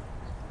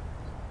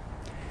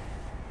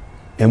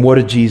 And what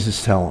did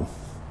Jesus tell him?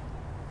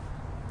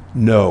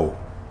 No.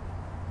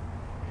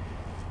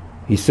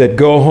 He said,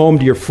 go home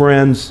to your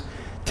friends,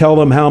 tell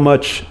them how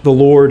much the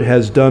Lord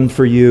has done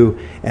for you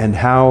and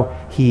how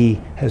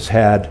He has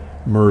had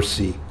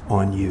mercy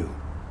on you.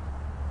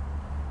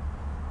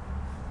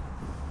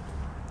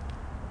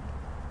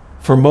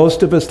 For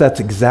most of us, that's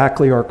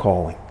exactly our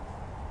calling.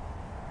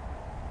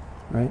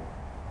 Right?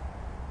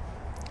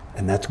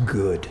 And that's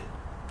good,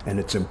 and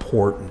it's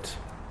important.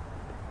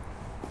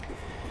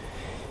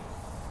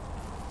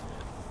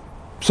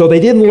 So they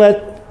didn't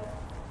let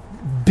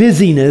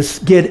busyness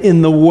get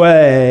in the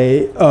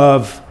way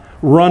of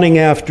running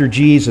after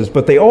Jesus,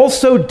 but they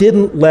also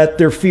didn't let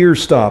their fear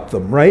stop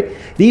them, right?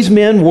 These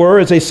men were,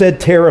 as I said,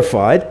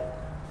 terrified.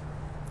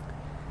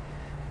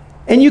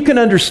 And you can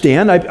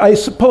understand, I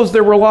suppose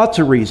there were lots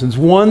of reasons.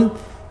 One,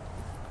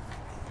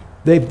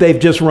 they've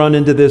just run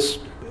into this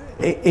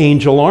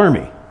angel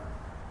army.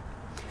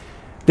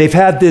 They've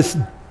had this,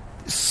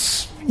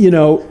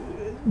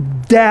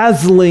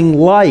 dazzling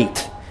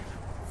light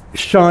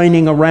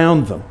shining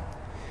around them.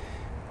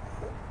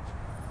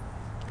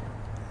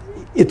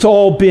 It's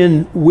all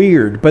been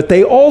weird, but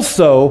they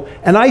also,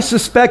 and I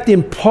suspect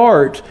in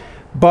part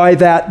by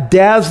that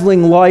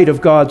dazzling light of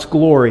God's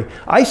glory,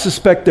 I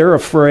suspect they're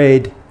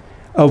afraid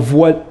of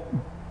what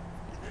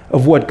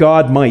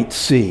God might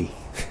see.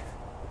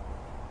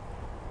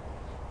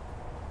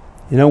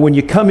 When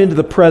you come into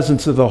the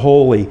presence of the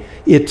holy,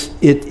 you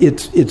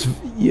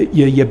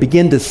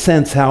begin to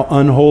sense how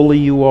unholy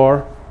you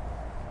are.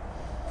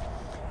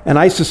 And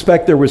I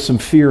suspect there was some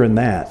fear in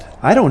that.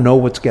 I don't know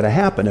what's going to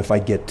happen if I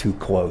get too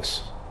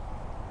close.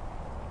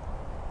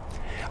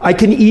 I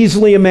can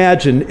easily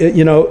imagine,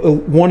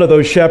 one of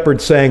those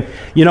shepherds saying,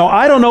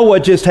 I don't know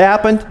what just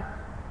happened.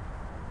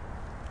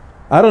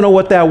 I don't know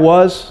what that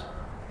was,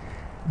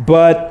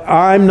 but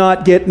I'm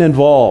not getting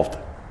involved.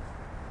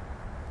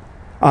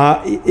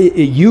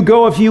 You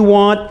go if you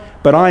want,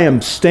 but I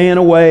am staying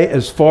away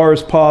as far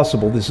as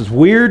possible. This is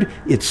weird,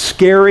 it's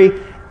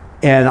scary,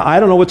 and I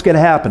don't know what's going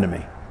to happen to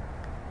me.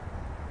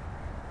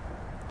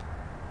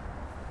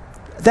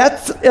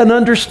 That's an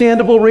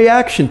understandable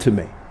reaction to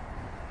me.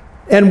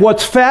 And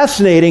what's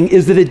fascinating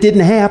is that it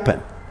didn't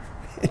happen.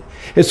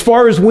 As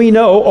far as we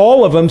know,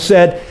 all of them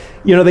said,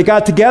 they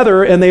got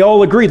together and they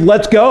all agreed,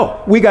 let's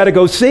go. We got to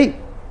go see.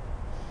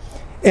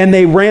 And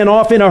they ran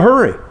off in a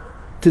hurry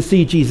to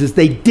see Jesus.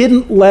 They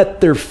didn't let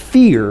their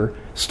fear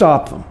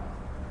stop them.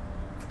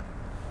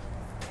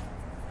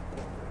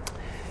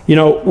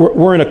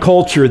 We're in a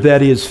culture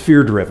that is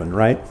fear-driven,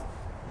 right?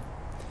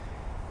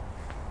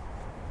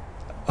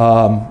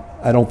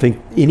 I don't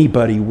think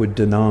anybody would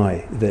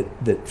deny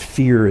that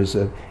fear is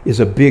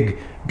a big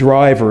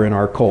driver in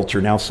our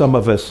culture. Now, some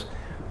of us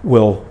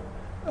will,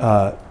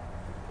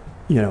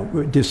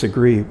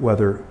 disagree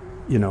whether,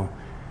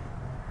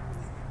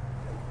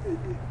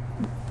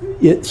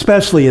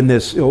 especially in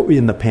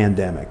the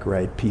pandemic,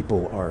 right?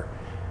 People are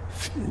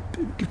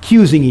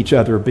accusing each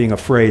other of being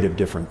afraid of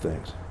different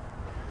things.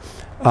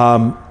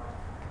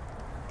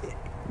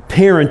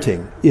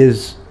 Parenting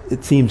is,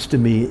 it seems to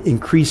me,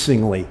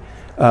 increasingly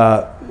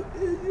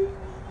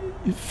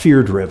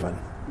fear-driven,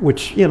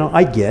 which,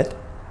 I get.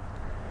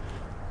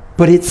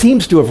 But it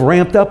seems to have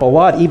ramped up a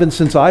lot even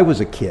since I was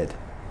a kid.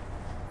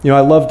 I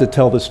love to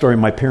tell the story.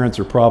 My parents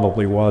are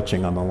probably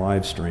watching on the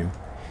live stream.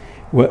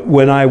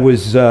 When I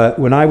was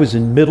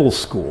in middle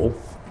school,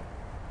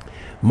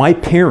 my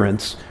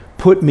parents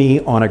put me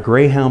on a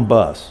Greyhound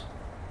bus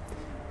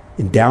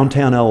in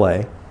downtown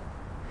LA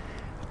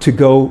to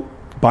go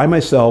by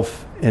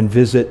myself and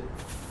visit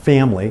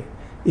family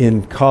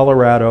in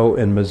Colorado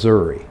and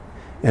Missouri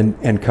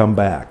and come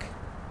back.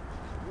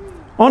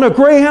 On a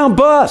Greyhound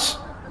bus.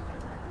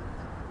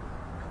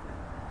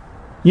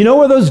 You know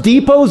where those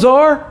depots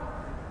are?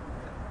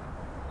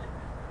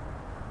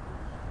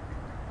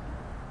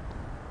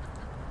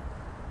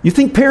 You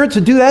think parents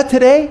would do that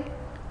today?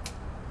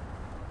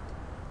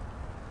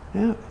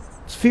 Yeah,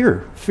 it's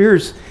fear.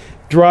 Fear's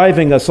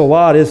driving us a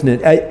lot, isn't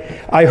it?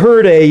 I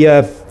heard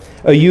a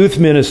youth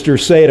minister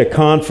say at a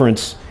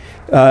conference,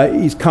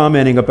 he's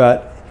commenting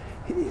about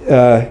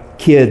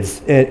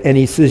kids, and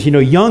he says,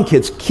 young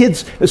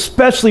kids,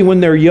 especially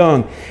when they're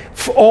young,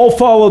 all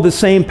follow the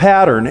same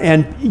pattern.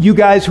 And you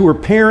guys who are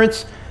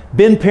parents,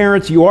 been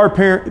parents, you are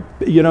parent,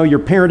 you're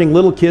parenting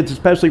little kids,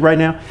 especially right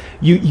now.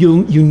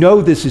 You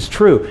know this is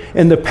true.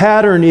 And the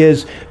pattern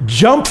is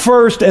jump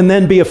first and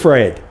then be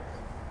afraid.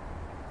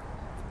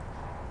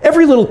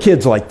 Every little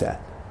kid's like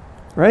that,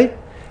 right?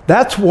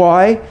 That's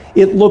why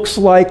it looks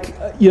like,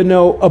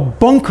 a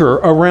bunker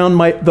around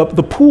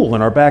the pool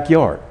in our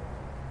backyard.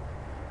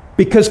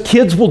 Because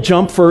kids will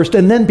jump first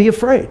and then be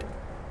afraid.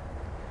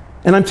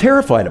 And I'm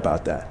terrified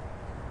about that.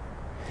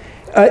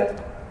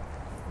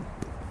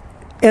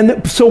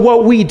 And so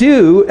what we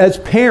do as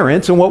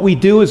parents and what we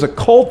do as a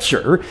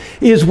culture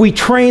is we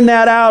train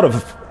that out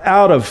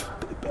of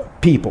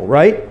people,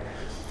 right?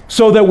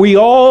 So that we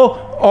all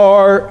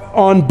are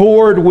on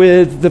board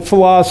with the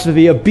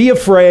philosophy of be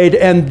afraid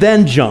and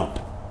then jump.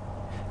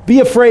 Be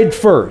afraid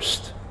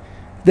first,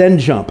 then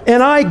jump.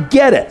 And I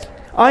get it.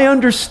 I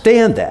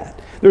understand that.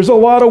 There's a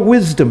lot of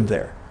wisdom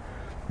there.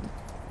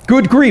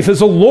 Good grief,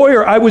 as a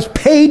lawyer, I was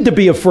paid to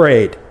be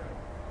afraid.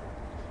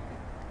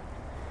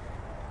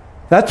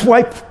 That's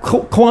why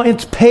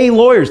clients pay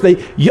lawyers.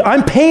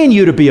 I'm paying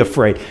you to be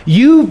afraid.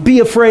 You be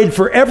afraid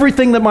for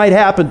everything that might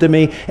happen to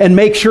me and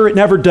make sure it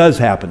never does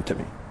happen to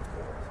me.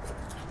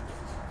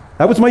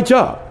 That was my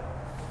job.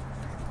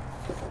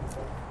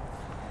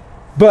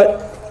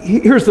 But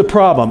here's the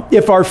problem.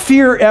 If our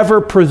fear ever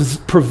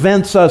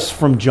prevents us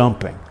from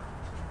jumping,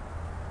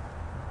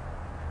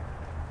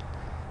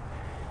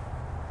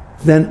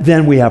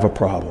 then we have a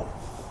problem,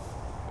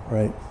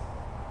 right?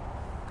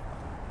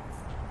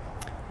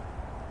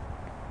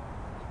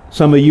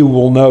 Some of you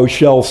will know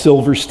Shel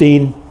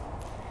Silverstein,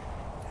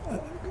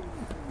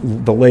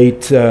 the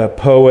late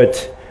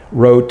poet,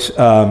 wrote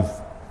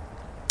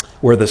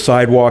Where the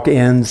Sidewalk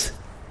Ends.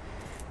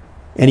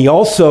 And he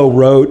also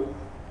wrote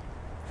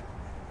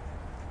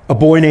A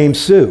Boy Named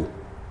Sue,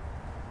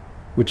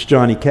 which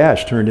Johnny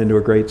Cash turned into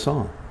a great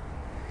song.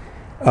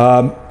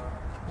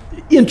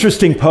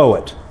 Interesting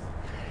poet.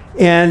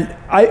 And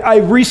I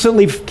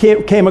recently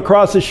came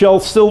across a Shel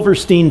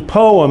Silverstein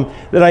poem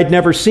that I'd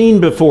never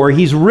seen before.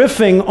 He's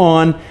riffing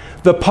on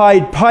the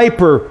Pied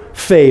Piper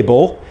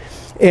fable,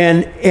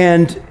 and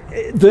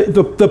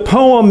the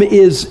poem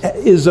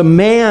is a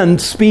man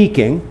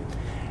speaking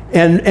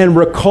and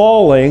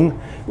recalling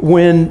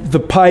when the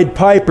Pied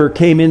Piper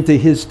came into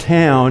his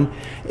town,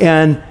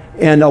 and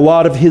a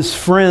lot of his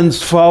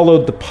friends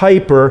followed the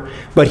piper,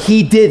 but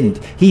he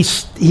didn't. He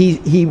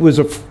stayed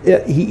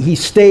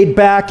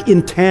back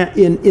in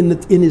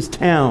his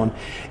town.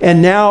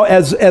 And now,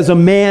 as a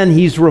man,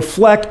 he's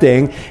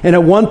reflecting. And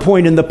at one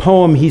point in the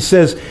poem, he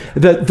says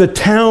that the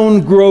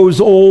town grows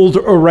old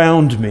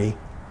around me.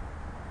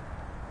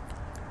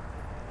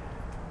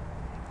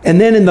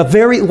 And then in the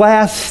very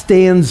last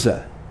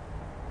stanza,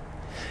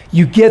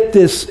 you get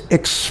this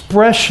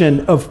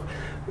expression of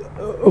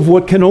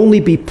what can only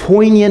be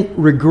poignant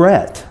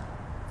regret.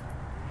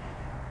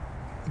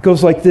 It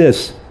goes like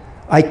this: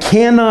 I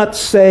cannot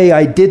say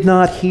I did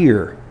not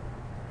hear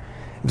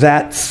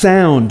that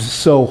sound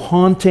so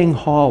haunting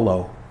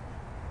hollow.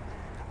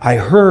 I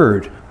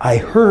heard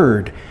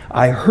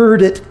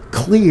it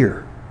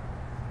clear.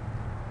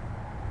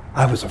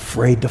 I was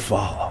afraid to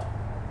follow.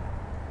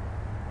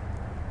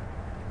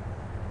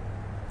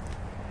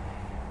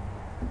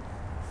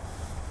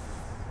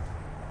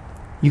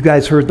 You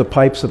guys heard the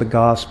pipes of the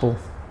gospel?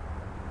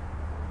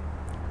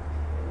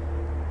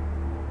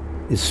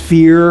 Is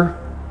fear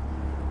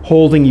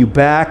holding you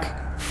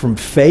back from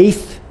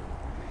faith?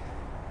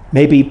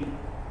 Maybe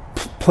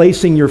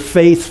placing your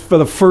faith for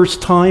the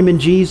first time in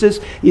Jesus?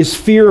 Is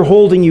fear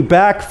holding you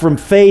back from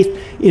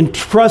faith in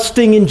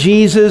trusting in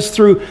Jesus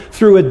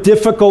through a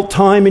difficult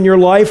time in your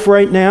life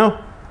right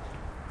now?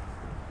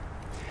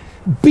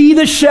 Be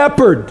the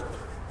shepherd.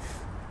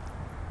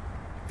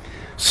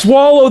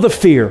 Swallow the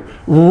fear.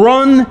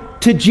 Run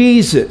to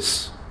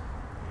Jesus.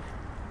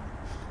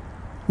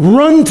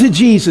 Run to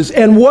Jesus.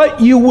 And what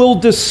you will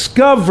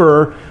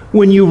discover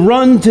when you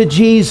run to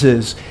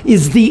Jesus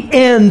is the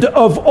end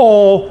of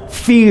all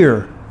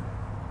fear.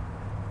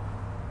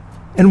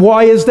 And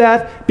why is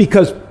that?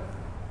 Because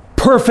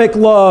perfect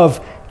love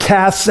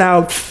casts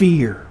out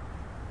fear.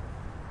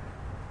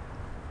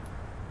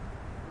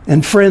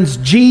 And friends,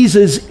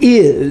 Jesus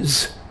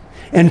is,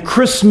 and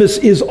Christmas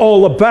is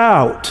all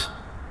about,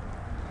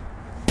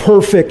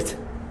 perfect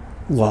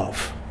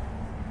love.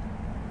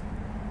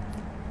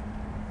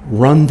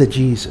 Run to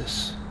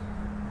Jesus.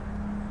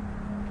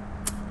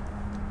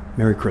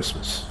 Merry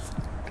Christmas.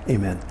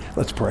 Amen.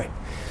 Let's pray.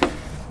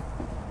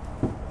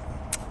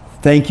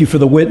 Thank you for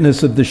the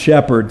witness of the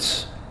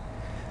shepherds.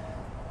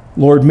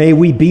 Lord, may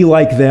we be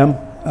like them,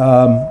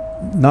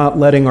 not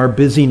letting our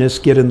busyness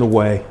get in the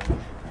way,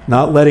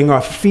 not letting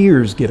our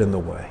fears get in the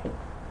way,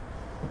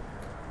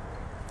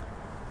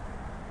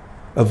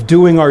 of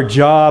doing our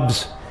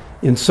jobs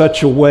in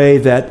such a way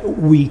that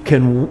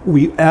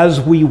as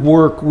we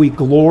work, we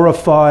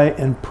glorify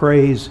and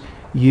praise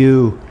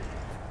you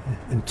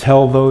and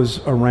tell those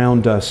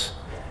around us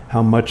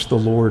how much the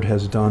Lord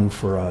has done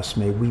for us.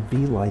 May we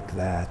be like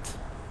that.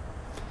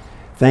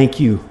 Thank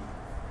you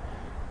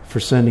for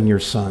sending your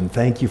Son.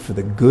 Thank you for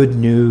the good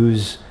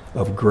news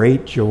of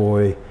great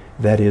joy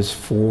that is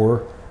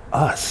for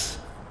us,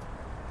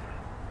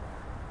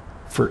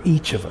 for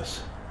each of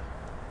us.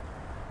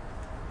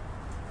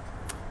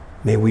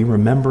 May we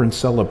remember and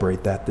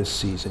celebrate that this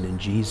season. In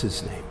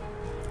Jesus' name,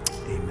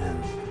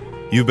 amen.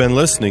 You've been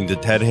listening to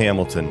Ted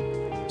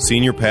Hamilton,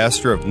 Senior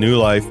Pastor of New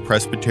Life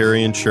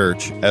Presbyterian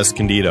Church,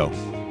 Escondido.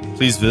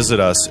 Please visit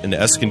us in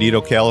Escondido,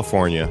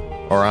 California,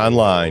 or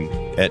online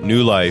at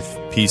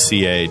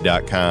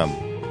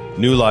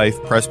newlifepca.com. New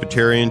Life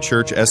Presbyterian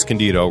Church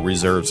Escondido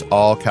reserves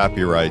all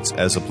copyrights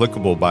as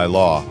applicable by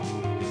law.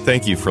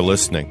 Thank you for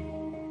listening.